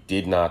 we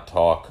did not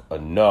talk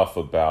enough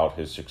about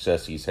his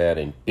success he's had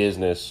in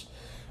business,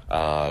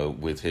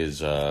 with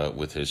his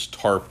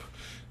tarp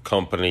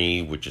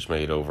company, which has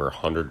made over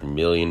 $100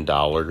 million.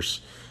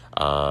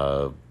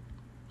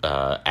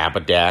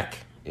 Abadak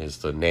is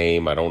the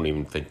name. I don't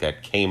even think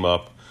that came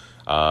up.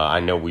 I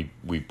know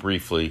we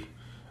briefly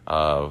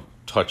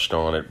touched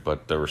on it,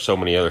 but there were so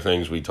many other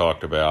things we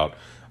talked about,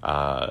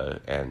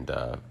 and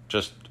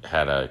just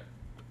had a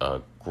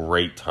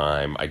great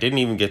time. I didn't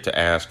even get to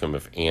ask him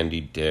if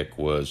Andy Dick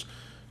was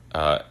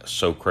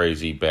so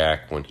crazy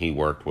back when he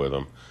worked with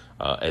him,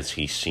 as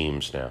he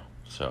seems now.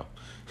 So,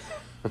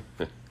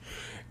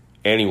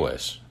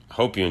 anyways,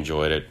 hope you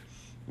enjoyed it.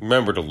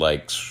 Remember to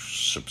like,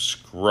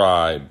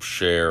 subscribe,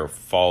 share,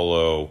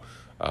 follow,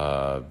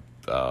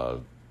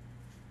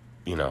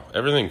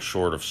 everything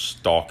short of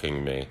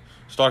stalking me.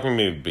 Stalking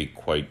me would be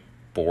quite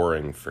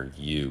boring for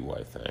you,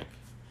 I think.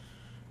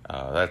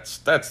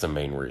 That's the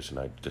main reason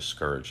I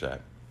discourage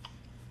that.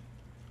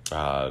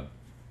 But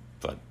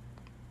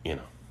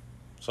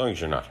as long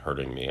as you're not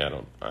hurting me, I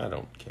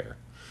don't care.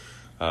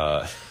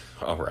 All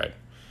right.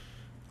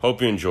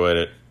 Hope you enjoyed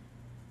it.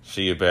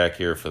 See you back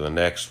here for the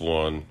next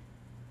one.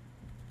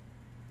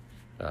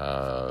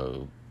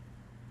 Go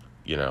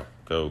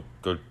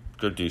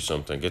do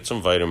something. Get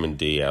some vitamin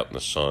D out in the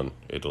sun.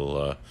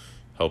 It'll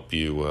help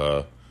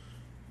you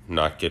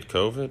not get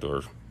COVID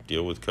or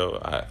deal with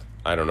COVID.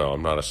 I don't know.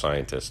 I'm not a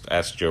scientist.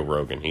 Ask Joe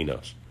Rogan. He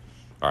knows.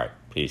 All right.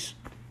 Peace.